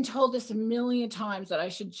I've been told this a million times that I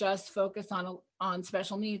should just focus on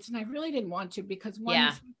special needs, and I really didn't want to, because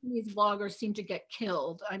Yeah. special needs bloggers seem to get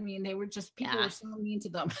killed. I mean, people Yeah. were so mean to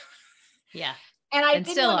them. Yeah. And I And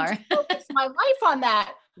didn't still want are. to focus my life on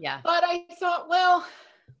that. Yeah. But I thought, well,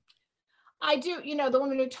 I do, the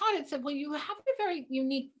woman who taught it said, well, you have a very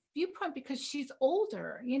unique viewpoint because she's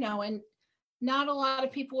older, and not a lot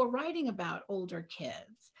of people are writing about older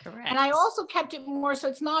kids. Correct. And I also kept it more so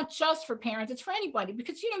it's not just for parents, it's for anybody,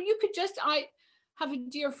 because you could I have a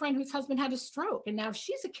dear friend whose husband had a stroke, and now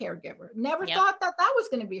she's a caregiver. Never thought that was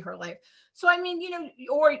going to be her life. So I mean,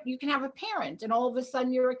 or you can have a parent and all of a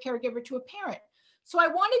sudden you're a caregiver to a parent. So I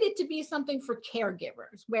wanted it to be something for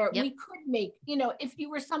caregivers where we could make, if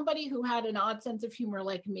you were somebody who had an odd sense of humor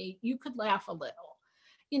like me, you could laugh a little,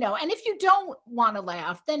 and if you don't want to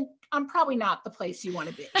laugh, then I'm probably not the place you want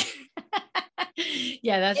to be.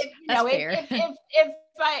 Yeah, that's fair. If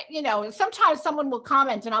I, sometimes someone will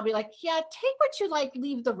comment and I'll be like, yeah, take what you like,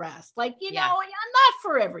 leave the rest. Like, I'm not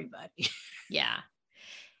for everybody. Yeah.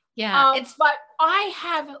 Yeah. But I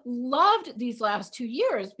have loved these last 2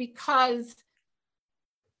 years because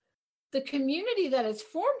the community that is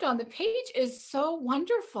formed on the page is so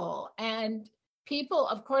wonderful. And people,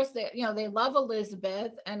 of course, they love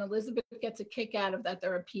Elizabeth, and Elizabeth gets a kick out of that.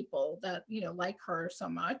 There are people that, like her so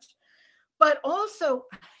much, but also,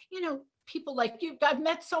 people like you. I've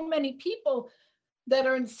met so many people that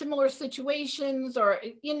are in similar situations, or,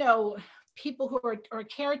 people who are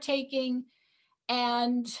caretaking,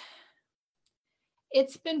 and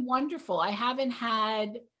it's been wonderful. I haven't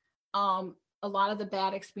had, a lot of the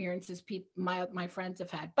bad experiences my friends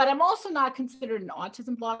have had, but I'm also not considered an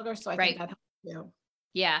autism blogger, so I think that helps too.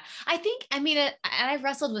 Yeah, I've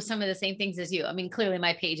wrestled with some of the same things as you. I mean, clearly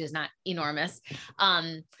my page is not enormous, but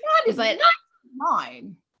not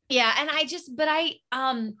mine. Yeah, and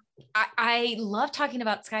I love talking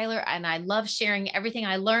about Skylar, and I love sharing everything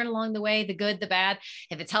I learn along the way, the good, the bad.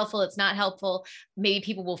 If it's helpful, it's not helpful. Maybe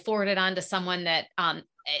people will forward it on to someone that,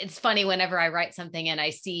 it's funny whenever I write something and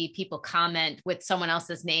I see people comment with someone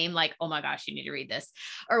else's name, like, oh my gosh, you need to read this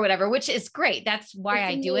or whatever, which is great. That's why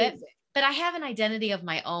I do it. But I have an identity of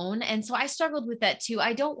my own. And so I struggled with that too.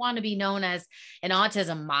 I don't want to be known as an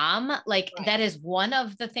autism mom. That is one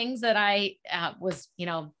of the things that I was,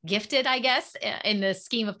 gifted, I guess, in the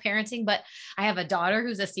scheme of parenting. But I have a daughter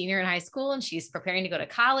who's a senior in high school, and she's preparing to go to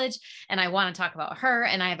college. And I want to talk about her,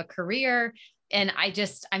 and I have a career. And I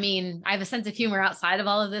have a sense of humor outside of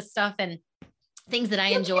all of this stuff, and things that I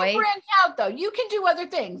enjoy. You can branch out, though. You can do other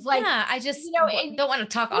things. I just don't want to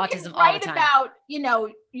talk autism all the time. About,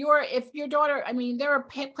 if your daughter, there are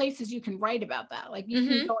places you can write about that. Like you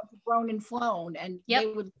can go into Grown and Flown, and they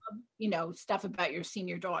would love, stuff about your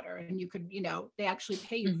senior daughter, and you could, they actually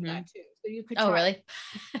pay you for that too. So you could. Oh, really?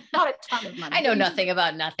 Not a ton of money. I know nothing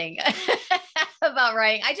about about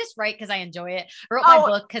writing. I just write because I enjoy it. I wrote my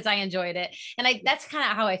book because I enjoyed it. And that's kind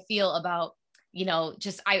of how I feel about,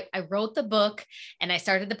 I wrote the book and I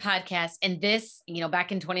started the podcast, and this,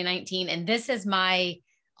 back in 2019, and this is my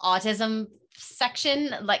autism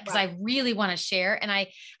section, because I really want to share. And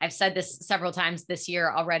I've said this several times this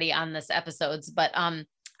year already on this episodes, but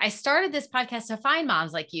I started this podcast to find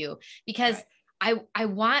moms like you, because I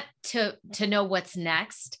want to know what's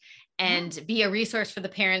next and be a resource for the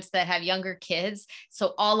parents that have younger kids.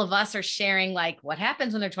 So all of us are sharing, what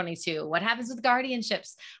happens when they're 22, what happens with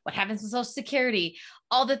guardianships, what happens with Social Security,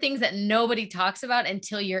 all the things that nobody talks about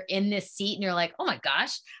until you're in this seat and you're like, oh my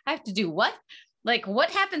gosh, I have to do what? What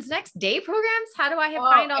happens next? Day programs? How do I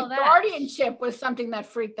find all that? Guardianship was something that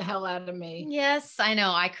freaked the hell out of me. Yes, I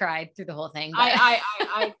know. I cried through the whole thing. But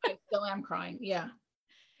I still am crying. Yeah.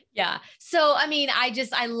 Yeah. So,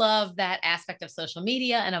 I love that aspect of social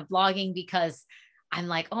media and of blogging, because I'm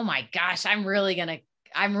like, oh my gosh, I'm really going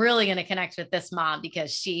to connect with this mom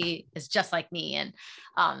because she is just like me. And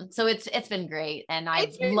so it's been great. And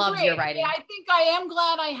I love your writing. Yeah, I think I am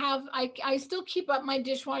glad I still keep up my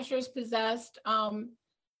Dishwasher's Possessed,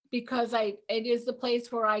 because it is the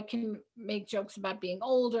place where I can make jokes about being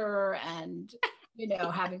older and,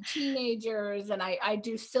 having teenagers, and I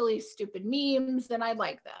do silly, stupid memes, and I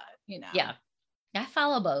like that, Yeah. I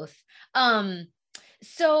follow both.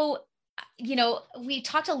 So we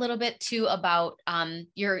talked a little bit too about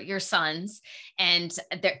your sons, and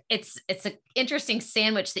it's an interesting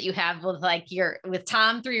sandwich that you have with with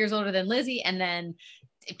Tom 3 years older than Lizzie, and then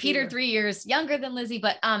Peter 3 years younger than Lizzie.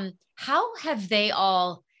 But how have they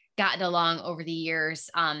all gotten along over the years?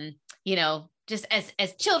 Just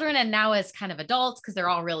as children and now as kind of adults, because they're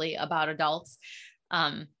all really about adults.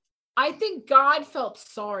 I think God felt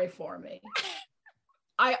sorry for me.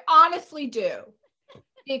 I honestly do.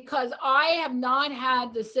 Because I have not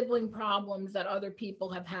had the sibling problems that other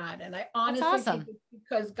people have had. And I honestly think it's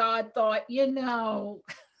because God thought,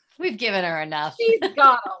 we've given her enough. She's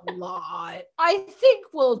got a lot. I think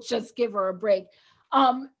we'll just give her a break.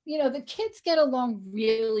 The kids get along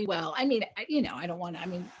really well. I mean,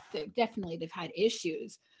 they've had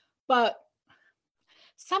issues, but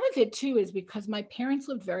some of it too is because my parents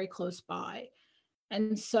lived very close by.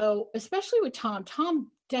 And so, especially with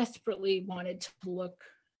Tom desperately wanted to look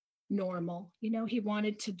normal. He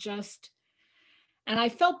wanted to and I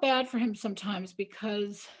felt bad for him sometimes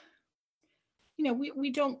because, we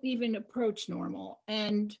don't even approach normal.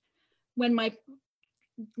 And when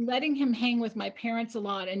letting him hang with my parents a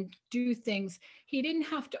lot and do things, he didn't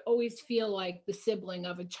have to always feel like the sibling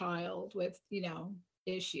of a child with,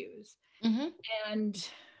 issues. Mm-hmm. And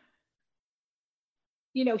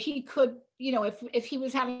he could, if he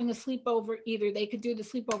was having a sleepover, either they could do the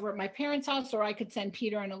sleepover at my parents' house, or I could send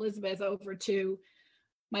Peter and Elizabeth over to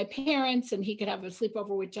my parents and he could have a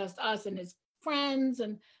sleepover with just us and his friends.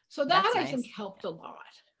 And so that I think helped a lot.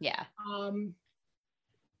 Yeah.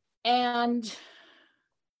 And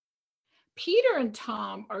Peter and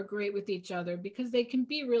Tom are great with each other because they can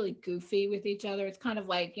be really goofy with each other. It's kind of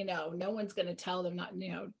like, no one's going to tell them not,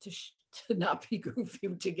 to not be goofy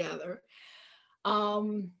together.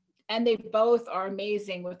 And they both are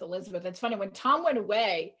amazing with Elizabeth. It's funny, when Tom went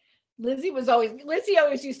away, Lizzie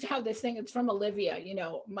always used to have this thing. It's from Olivia,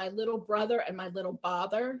 my little brother and my little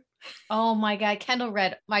bother. Oh my God.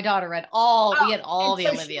 My daughter read we had all the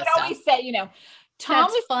Olivia stuff. Always say, Tom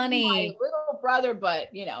That's is funny. My little brother, but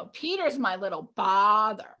Peter's my little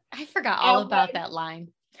bother. I forgot all about that line.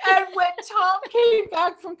 And when Tom came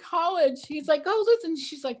back from college, he's like, oh, listen,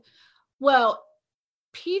 she's like, well,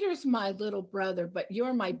 Peter's my little brother, but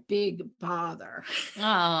you're my big bother.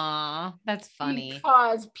 Aw, that's funny.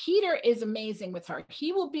 Because Peter is amazing with her.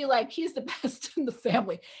 He will be like, he's the best in the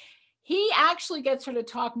family. He actually gets her to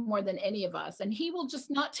talk more than any of us. And he will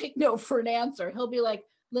just not take no for an answer. He'll be like,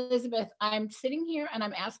 Elizabeth, I'm sitting here and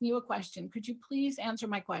I'm asking you a question. Could you please answer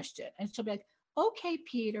my question? And she'll be like, okay,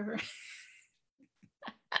 Peter.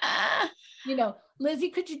 Lizzie,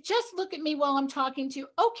 could you just look at me while I'm talking to you?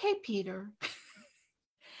 Okay, Peter.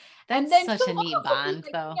 That's such a neat bond,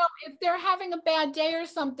 though. If they're having a bad day or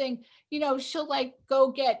something, she'll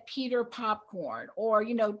go get Peter popcorn. Or,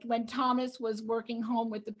 when Thomas was working home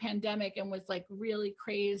with the pandemic and was really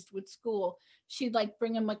crazed with school, she'd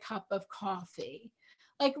bring him a cup of coffee.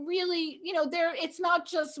 Really, it's not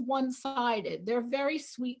just one-sided. They're very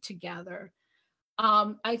sweet together.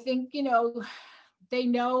 I think, they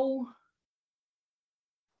know,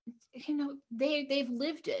 they've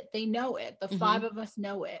lived it. They know it. The five of us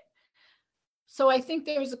know it. So I think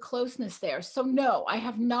there's a closeness there. So no, I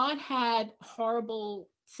have not had horrible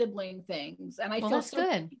sibling things. And I feel that's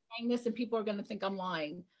good. Saying this and people are going to think I'm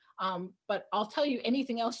lying. But I'll tell you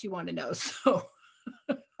anything else you want to know. So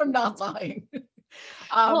I'm not lying.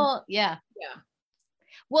 Well, yeah. Yeah.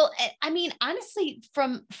 Well, I mean, honestly,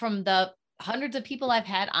 from the hundreds of people I've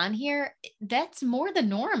had on here, that's more the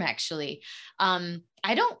norm, actually.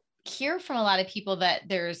 I don't hear from a lot of people that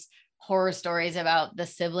there's horror stories about the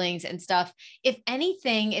siblings and stuff. If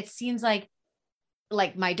anything, it seems like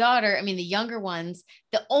my daughter, I mean, the younger ones,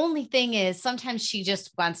 the only thing is sometimes she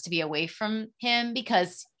just wants to be away from him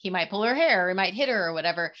because he might pull her hair or he might hit her or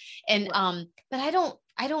whatever. And, but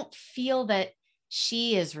I don't feel that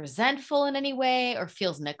she is resentful in any way or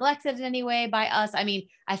feels neglected in any way by us. I mean,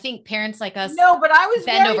 I think parents like us but I was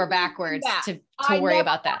bend over backwards to worry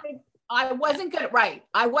about that. I wasn't gonna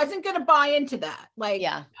I wasn't gonna buy into that.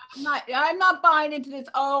 I'm not buying into this.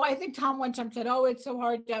 Oh, I think Tom one time said, oh, it's so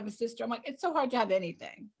hard to have a sister. I'm like, it's so hard to have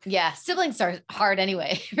anything. Yeah, siblings are hard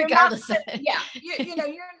anyway, regardless of it. Yeah, you're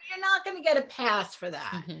not gonna get a pass for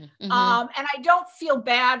that. And I don't feel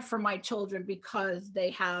bad for my children because they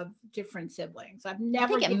have different siblings. I've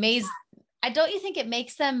never don't you think it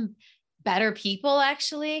makes them better people?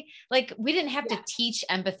 Actually, we didn't have to teach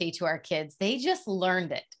empathy to our kids. They just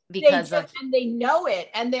learned it and they know it.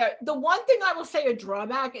 And the one thing I will say a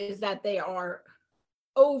drawback is that they are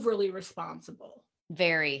overly responsible.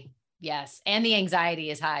 Very, yes. And the anxiety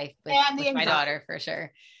is high with my daughter, for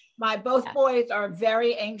sure. My both Yeah. boys are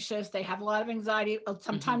very anxious. They have a lot of anxiety, Mhm.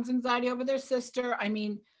 sometimes anxiety over their sister. I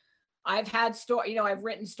mean, I've had I've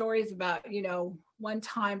written stories about, one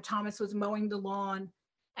time Thomas was mowing the lawn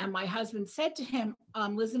and my husband said to him,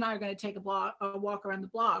 Liz and I are going to take a walk around the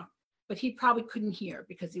block, but he probably couldn't hear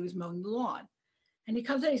because he was mowing the lawn. And he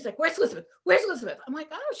comes in, he's like, where's Elizabeth? Where's Elizabeth? I'm like,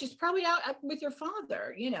 oh, she's probably out with your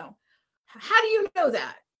father, How do you know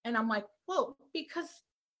that? And I'm like, well, because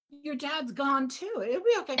your dad's gone too. It'll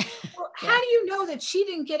be okay. Well, how Yeah. do you know that she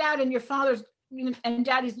didn't get out and your father's and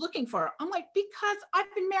daddy's looking for her? I'm like, because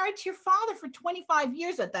I've been married to your father for 25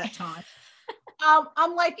 years at that time.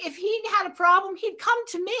 I'm like, if he had a problem, he'd come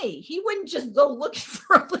to me. He wouldn't just go looking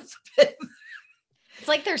for Elizabeth. It's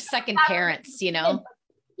like they're second parents, He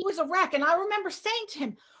was a wreck. And I remember saying to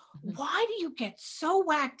him, why do you get so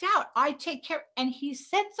whacked out? I take care. And he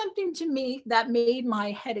said something to me that made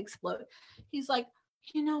my head explode. He's like,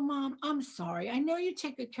 Mom, I'm sorry. I know you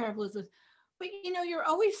take good care of Elizabeth, but you're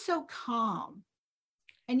always so calm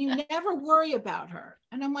and you never worry about her.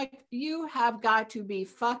 And I'm like, you have got to be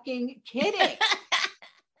fucking kidding.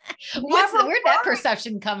 Where'd that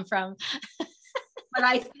perception come from? But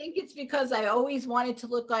I think it's because I always wanted to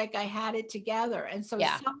look like I had it together. And so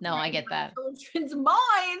no, I get that. Children's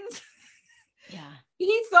minds. Yeah.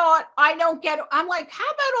 He thought I don't get it. I'm like, how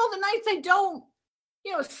about all the nights I don't,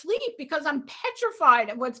 sleep because I'm petrified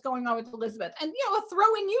of what's going on with Elizabeth. And, I'll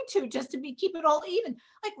throw in you two just to keep it all even.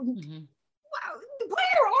 Like, wow,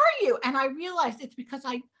 where are you? And I realized it's because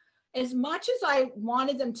as much as I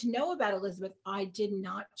wanted them to know about Elizabeth, I did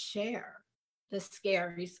not share the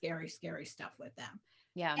scary, scary, scary stuff with them.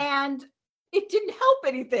 Yeah. And it didn't help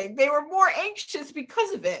anything. They were more anxious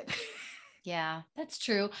because of it. Yeah, that's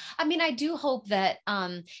true. I mean, I do hope that,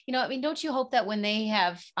 don't you hope that when they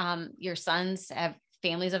have, your sons have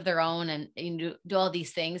families of their own and do all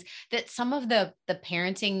these things, that some of the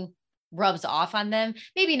parenting rubs off on them,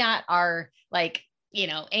 maybe not our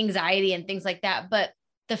anxiety and things like that, but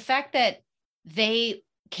the fact that they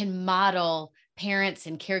can model parents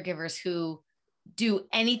and caregivers who do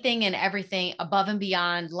anything and everything above and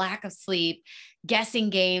beyond, lack of sleep, guessing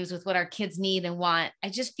games with what our kids need and want. I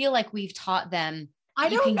just feel like we've taught them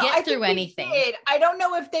you can get through anything. I don't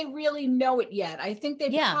know if they really know it yet. I think they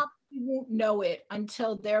probably won't know it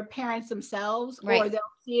until they're parents themselves, or they'll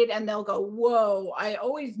see it and they'll go, whoa, I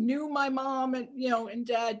always knew my mom and, and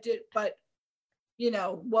dad did, but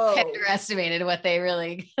whoa. Underestimated what they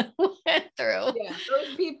really went through. Yeah,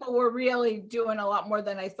 those people were really doing a lot more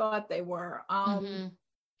than I thought they were. I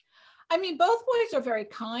mean, both boys are very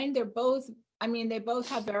kind. They both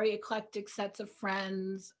have very eclectic sets of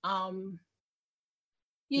friends.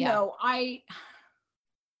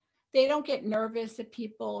 They don't get nervous at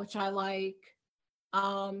people, which I like.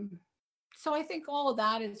 So I think all of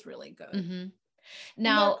that is really good.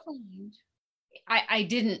 Now, I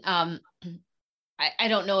didn't, I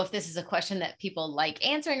don't know if this is a question that people like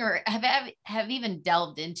answering or have even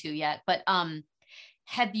delved into yet, but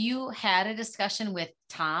have you had a discussion with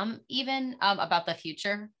Tom even about the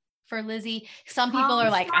future for Lizzie? Some people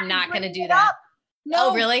are like, I'm not going to do that.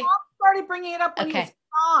 No, oh, really? Tom started bringing it up when he was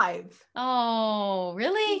 5. Oh,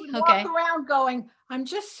 really? He would walk around going, I'm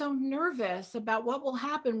just so nervous about what will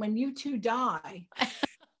happen when you two die.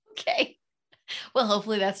 Okay. Well,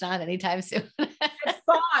 hopefully that's not anytime soon. At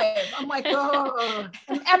 5, I'm like, oh.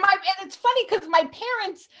 And it's funny because my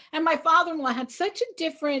parents and my father-in-law had such a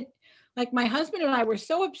different, like my husband and I were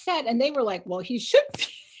so upset, and they were like, well, he should be,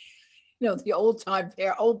 the old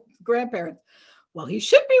grandparents. Well, he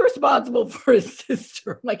should be responsible for his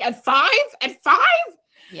sister. Like at 5?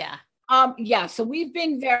 Yeah. Yeah. So we've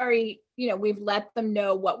been very, we've let them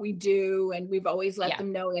know what we do, and we've always let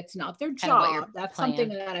them know it's not their job. That's something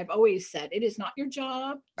that I've always said. It is not your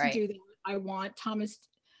job to do that. I want Thomas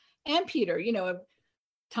and Peter, if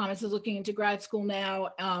Thomas is looking into grad school now,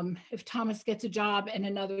 if Thomas gets a job in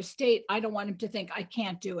another state, I don't want him to think I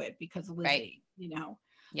can't do it because of Lizzie,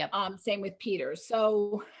 Yep. Same with Peter.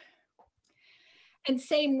 So, and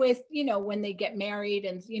same with, when they get married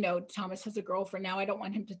and, Thomas has a girlfriend now, I don't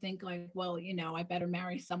want him to think like, well, I better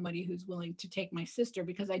marry somebody who's willing to take my sister,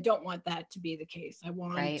 because I don't want that to be the case. I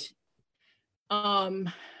want,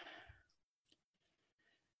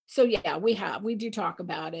 so yeah, we do talk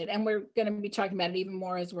about it, and we're going to be talking about it even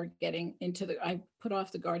more as we're getting into I put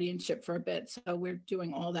off the guardianship for a bit. So we're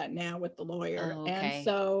doing all that now with the lawyer. And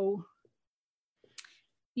so,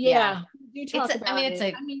 yeah.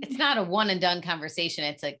 It's not a one and done conversation.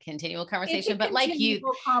 It's a continual conversation, but like you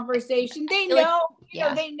conversation, they know,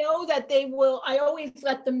 they know that they will. I always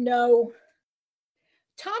let them know.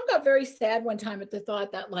 Tom got very sad one time at the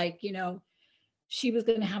thought that she was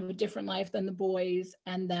going to have a different life than the boys,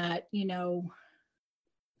 and that,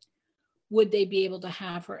 would they be able to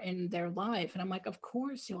have her in their life? And I'm like, of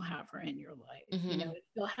course you'll have her in your life. Mhm.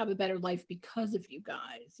 They'll have a better life because of you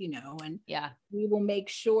guys, and Yeah. we will make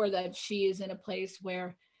sure that she is in a place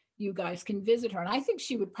where you guys can visit her. And I think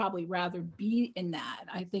she would probably rather be in that.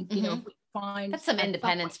 I think, if Mhm. we find That's some at some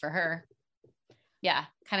independence for her. Yeah.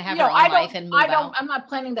 Kind of have point, her own life and move out. I'm not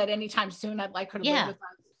planning that anytime soon. I'd like her to live Yeah. with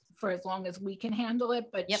us for as long as we can handle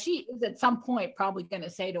it. But Yep. she is at some point probably going to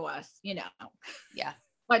say to us, Yeah.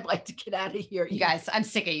 I'd like to get out of here. You guys, I'm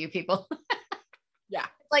sick of you people. Yeah.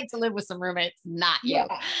 I'd like to live with some roommates, not Yeah.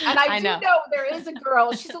 you. And I do know. know there is a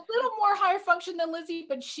girl, she's a little more higher function than Lizzie,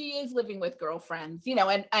 but she is living with girlfriends,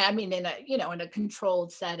 and I mean, in a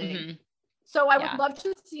controlled setting. Mhm. So I would Yeah. love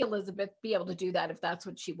to see Elizabeth be able to do that if that's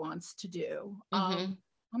what she wants to do. Mhm.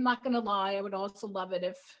 I'm not going to lie. I would also love it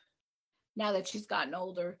if, now that she's gotten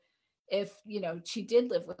older, if, she did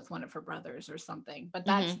live with one of her brothers or something. But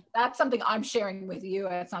that's something I'm sharing with you.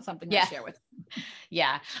 It's not something I Yeah. share with.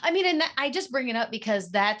 Yeah. I mean, and I just bring it up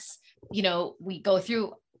because that's, we go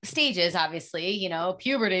through stages, obviously,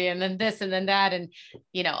 puberty and then this and then that and,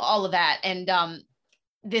 all of that. And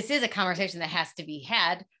this is a conversation that has to be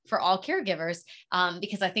had for all caregivers.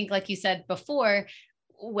 Because I think, like you said before,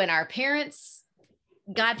 when our parents,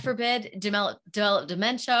 God forbid, develop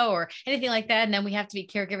dementia or anything like that, and then we have to be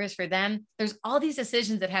caregivers for them, there's all these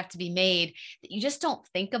decisions that have to be made that you just don't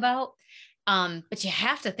think about. But you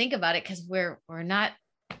have to think about it because we're not,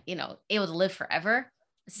 able to live forever.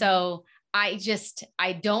 So I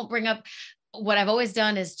don't bring up. What I've always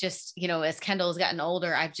done is just, as Kendall has gotten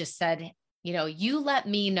older, I've just said, you let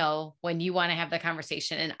me know when you want to have the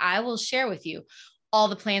conversation and I will share with you all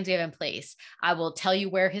the plans we have in place. I will tell you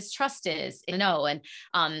where his trust is, and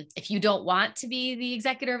if you don't want to be the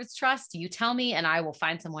executor of his trust, you tell me and I will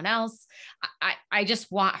find someone else. I just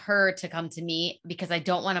want her to come to me because I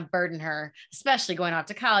don't want to burden her, especially going off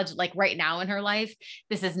to college. Like right now in her life,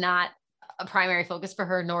 this is not a primary focus for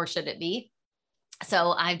her, nor should it be.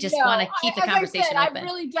 So I just want to keep the conversation open. I've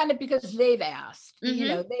really done it because they've asked,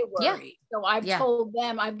 Mm-hmm. they worry. Yeah. So I've told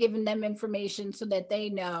them, I've given them information so that they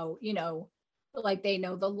know, like they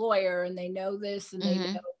know the lawyer and they know this and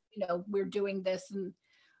they know, we're doing this and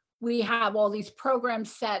we have all these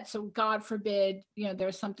programs set. So God forbid,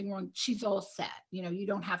 there's something wrong. She's all set. You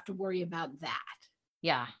don't have to worry about that.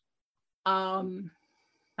 Yeah.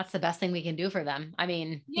 That's the best thing we can do for them. I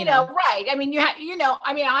mean, right. I mean,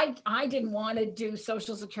 I didn't want to do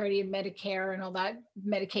Social Security and Medicare and all that,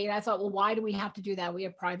 Medicaid. I thought, well, why do we have to do that? We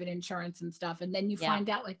have private insurance and stuff. And then you find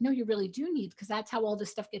out like, no, you really do need, because that's how all this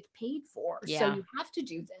stuff gets paid for. Yeah. So you have to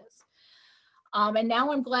do this. And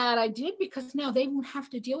now I'm glad I did, because now they won't have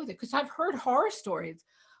to deal with it. Because I've heard horror stories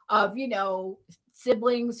of,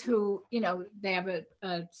 siblings who, they have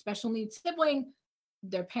a special needs sibling,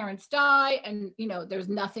 their parents die, and there's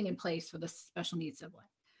nothing in place for the special needs sibling.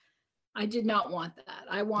 I did not want that.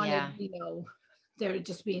 I wanted there to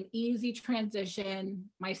just be an easy transition.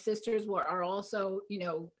 My sisters are also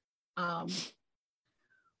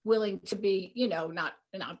willing to be not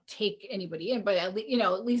take anybody in, but at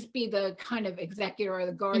least be the kind of executor or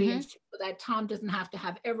the guardianship, so that Tom doesn't have to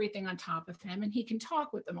have everything on top of him and he can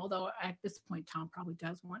talk with them, although at this point Tom probably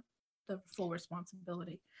does want the full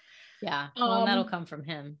responsibility. Yeah. Well, that'll come from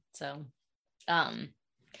him. So, well,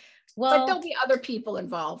 but there'll be other people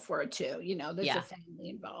involved for it too. There's a family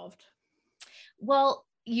involved. Well,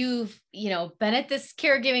 you've, been at this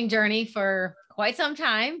caregiving journey for quite some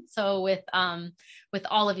time. So with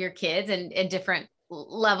all of your kids and different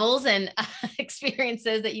levels and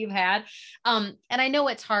experiences that you've had. And I know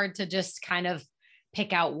it's hard to just kind of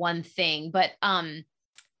pick out one thing, but,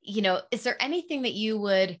 is there anything that you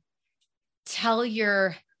would tell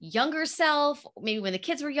your younger self, maybe when the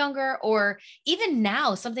kids were younger, or even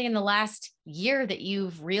now, something in the last year that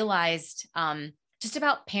you've realized just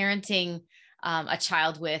about parenting a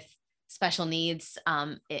child with special needs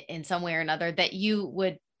in some way or another, that you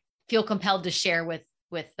would feel compelled to share with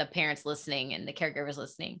the parents listening and the caregivers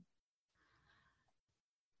listening?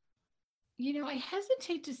 I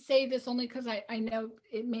hesitate to say this only because I know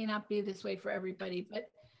it may not be this way for everybody, but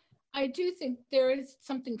I do think there is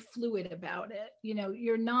something fluid about it.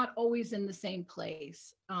 You're not always in the same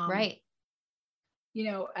place. Right.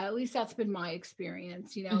 At least that's been my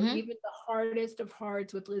experience. Mm-hmm. Even the hardest of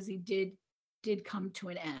hearts with Lizzie did come to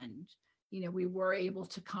an end. We were able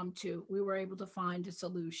to find a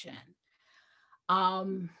solution.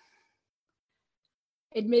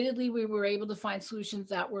 Admittedly, we were able to find solutions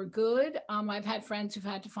that were good. I've had friends who've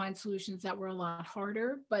had to find solutions that were a lot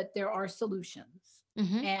harder, but there are solutions.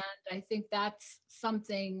 Mm-hmm. And I think that's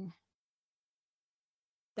something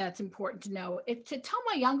that's important to know. To tell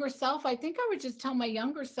my younger self, I think I would just tell my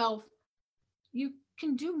younger self, you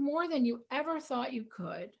can do more than you ever thought you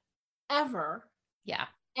could, ever. Yeah.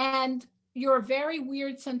 And your very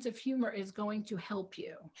weird sense of humor is going to help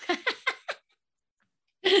you.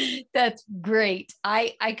 That's great.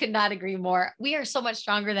 I could not agree more. We are so much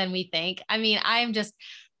stronger than we think. I mean, I'm just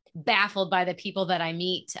baffled by the people that I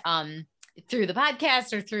meet through the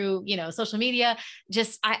podcast or through, social media.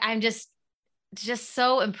 I'm just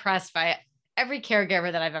so impressed by every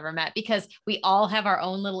caregiver that I've ever met, because we all have our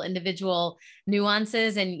own little individual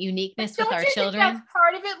nuances and uniqueness with our children. Think that's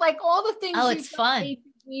part of it. Like all the things it's fun.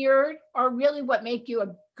 Weird are really what make you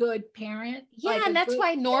a good parent. Yeah. Like and that's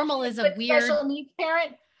why normal is a weird special needs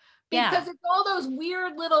parent, because it's all those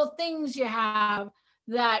weird little things you have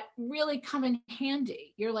that really come in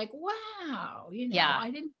handy. You're like, wow,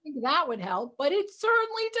 I didn't think that would help, but it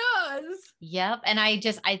certainly does. Yep. And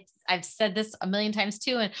I've said this a million times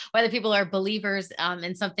too, and whether people are believers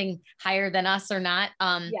in something higher than us or not,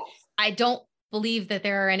 yes. I don't believe that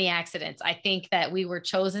there are any accidents. I think that we were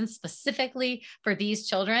chosen specifically for these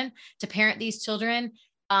children, to parent these children,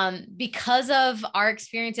 because of our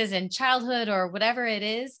experiences in childhood or whatever it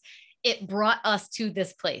is. It brought us to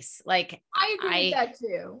this place. Like, I agree with that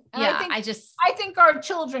too. And yeah, I think our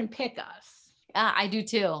children pick us. I do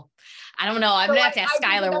too. I don't know. I'm gonna have to ask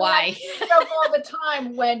Skylar why. All the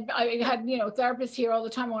time when I had, therapists here all the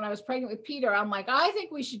time when I was pregnant with Peter, I'm like, I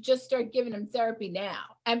think we should just start giving him therapy now.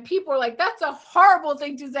 And people are like, that's a horrible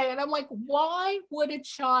thing to say. And I'm like, why would a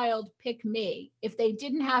child pick me if they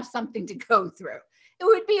didn't have something to go through? It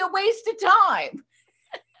would be a waste of time.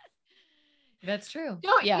 That's true.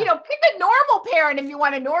 Pick a normal parent if you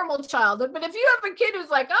want a normal childhood. But if you have a kid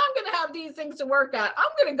who's like, I'm going to have these things to work out,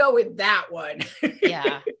 I'm going to go with that one.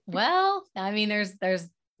 Yeah. Well, I mean, there's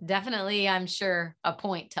definitely, I'm sure, a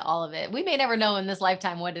point to all of it. We may never know in this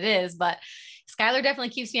lifetime what it is, but Skylar definitely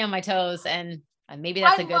keeps me on my toes, and maybe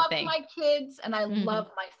that's a good thing. I love my kids and I love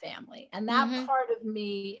my family, and that part of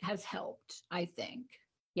me has helped, I think.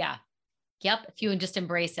 Yeah. Yep. If you would just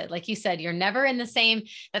embrace it. Like you said, you're never in the same.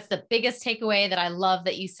 That's the biggest takeaway that I love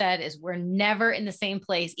that you said, is we're never in the same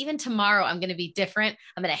place. Even tomorrow, I'm going to be different.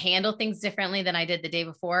 I'm going to handle things differently than I did the day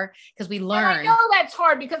before, because we learn. And I know that's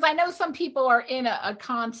hard, because I know some people are in a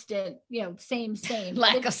constant, same.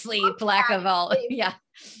 Lack of sleep, lack of all. Yeah.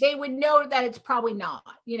 They would know that it's probably not,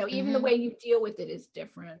 even the way you deal with it is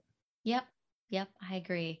different. Yep. I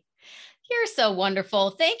agree. You're so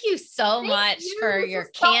wonderful. Thank you so much for your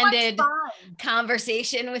candid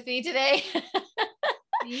conversation with me today.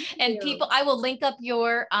 And people, I will link up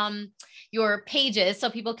your pages so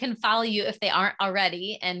people can follow you if they aren't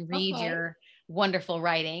already, and read your wonderful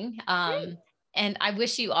writing. And I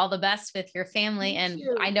wish you all the best with your family.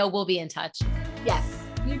 I know we'll be in touch. Yes.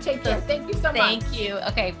 You take care. Thank you so much. Thank you.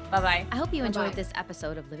 Okay. Bye-bye. I hope you enjoyed this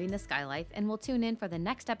episode of Living the Sky Life, and we'll tune in for the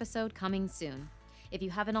next episode coming soon. If you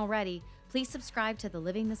haven't already, please subscribe to the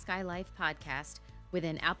Living the Sky Life podcast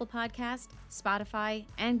within Apple Podcast, Spotify,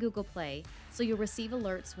 and Google Play, so you'll receive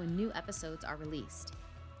alerts when new episodes are released.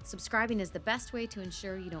 Subscribing is the best way to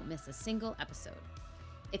ensure you don't miss a single episode.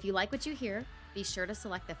 If you like what you hear, be sure to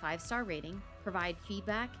select the 5-star rating, provide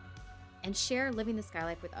feedback, and share Living the Sky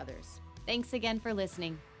Life with others. Thanks again for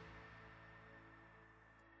listening.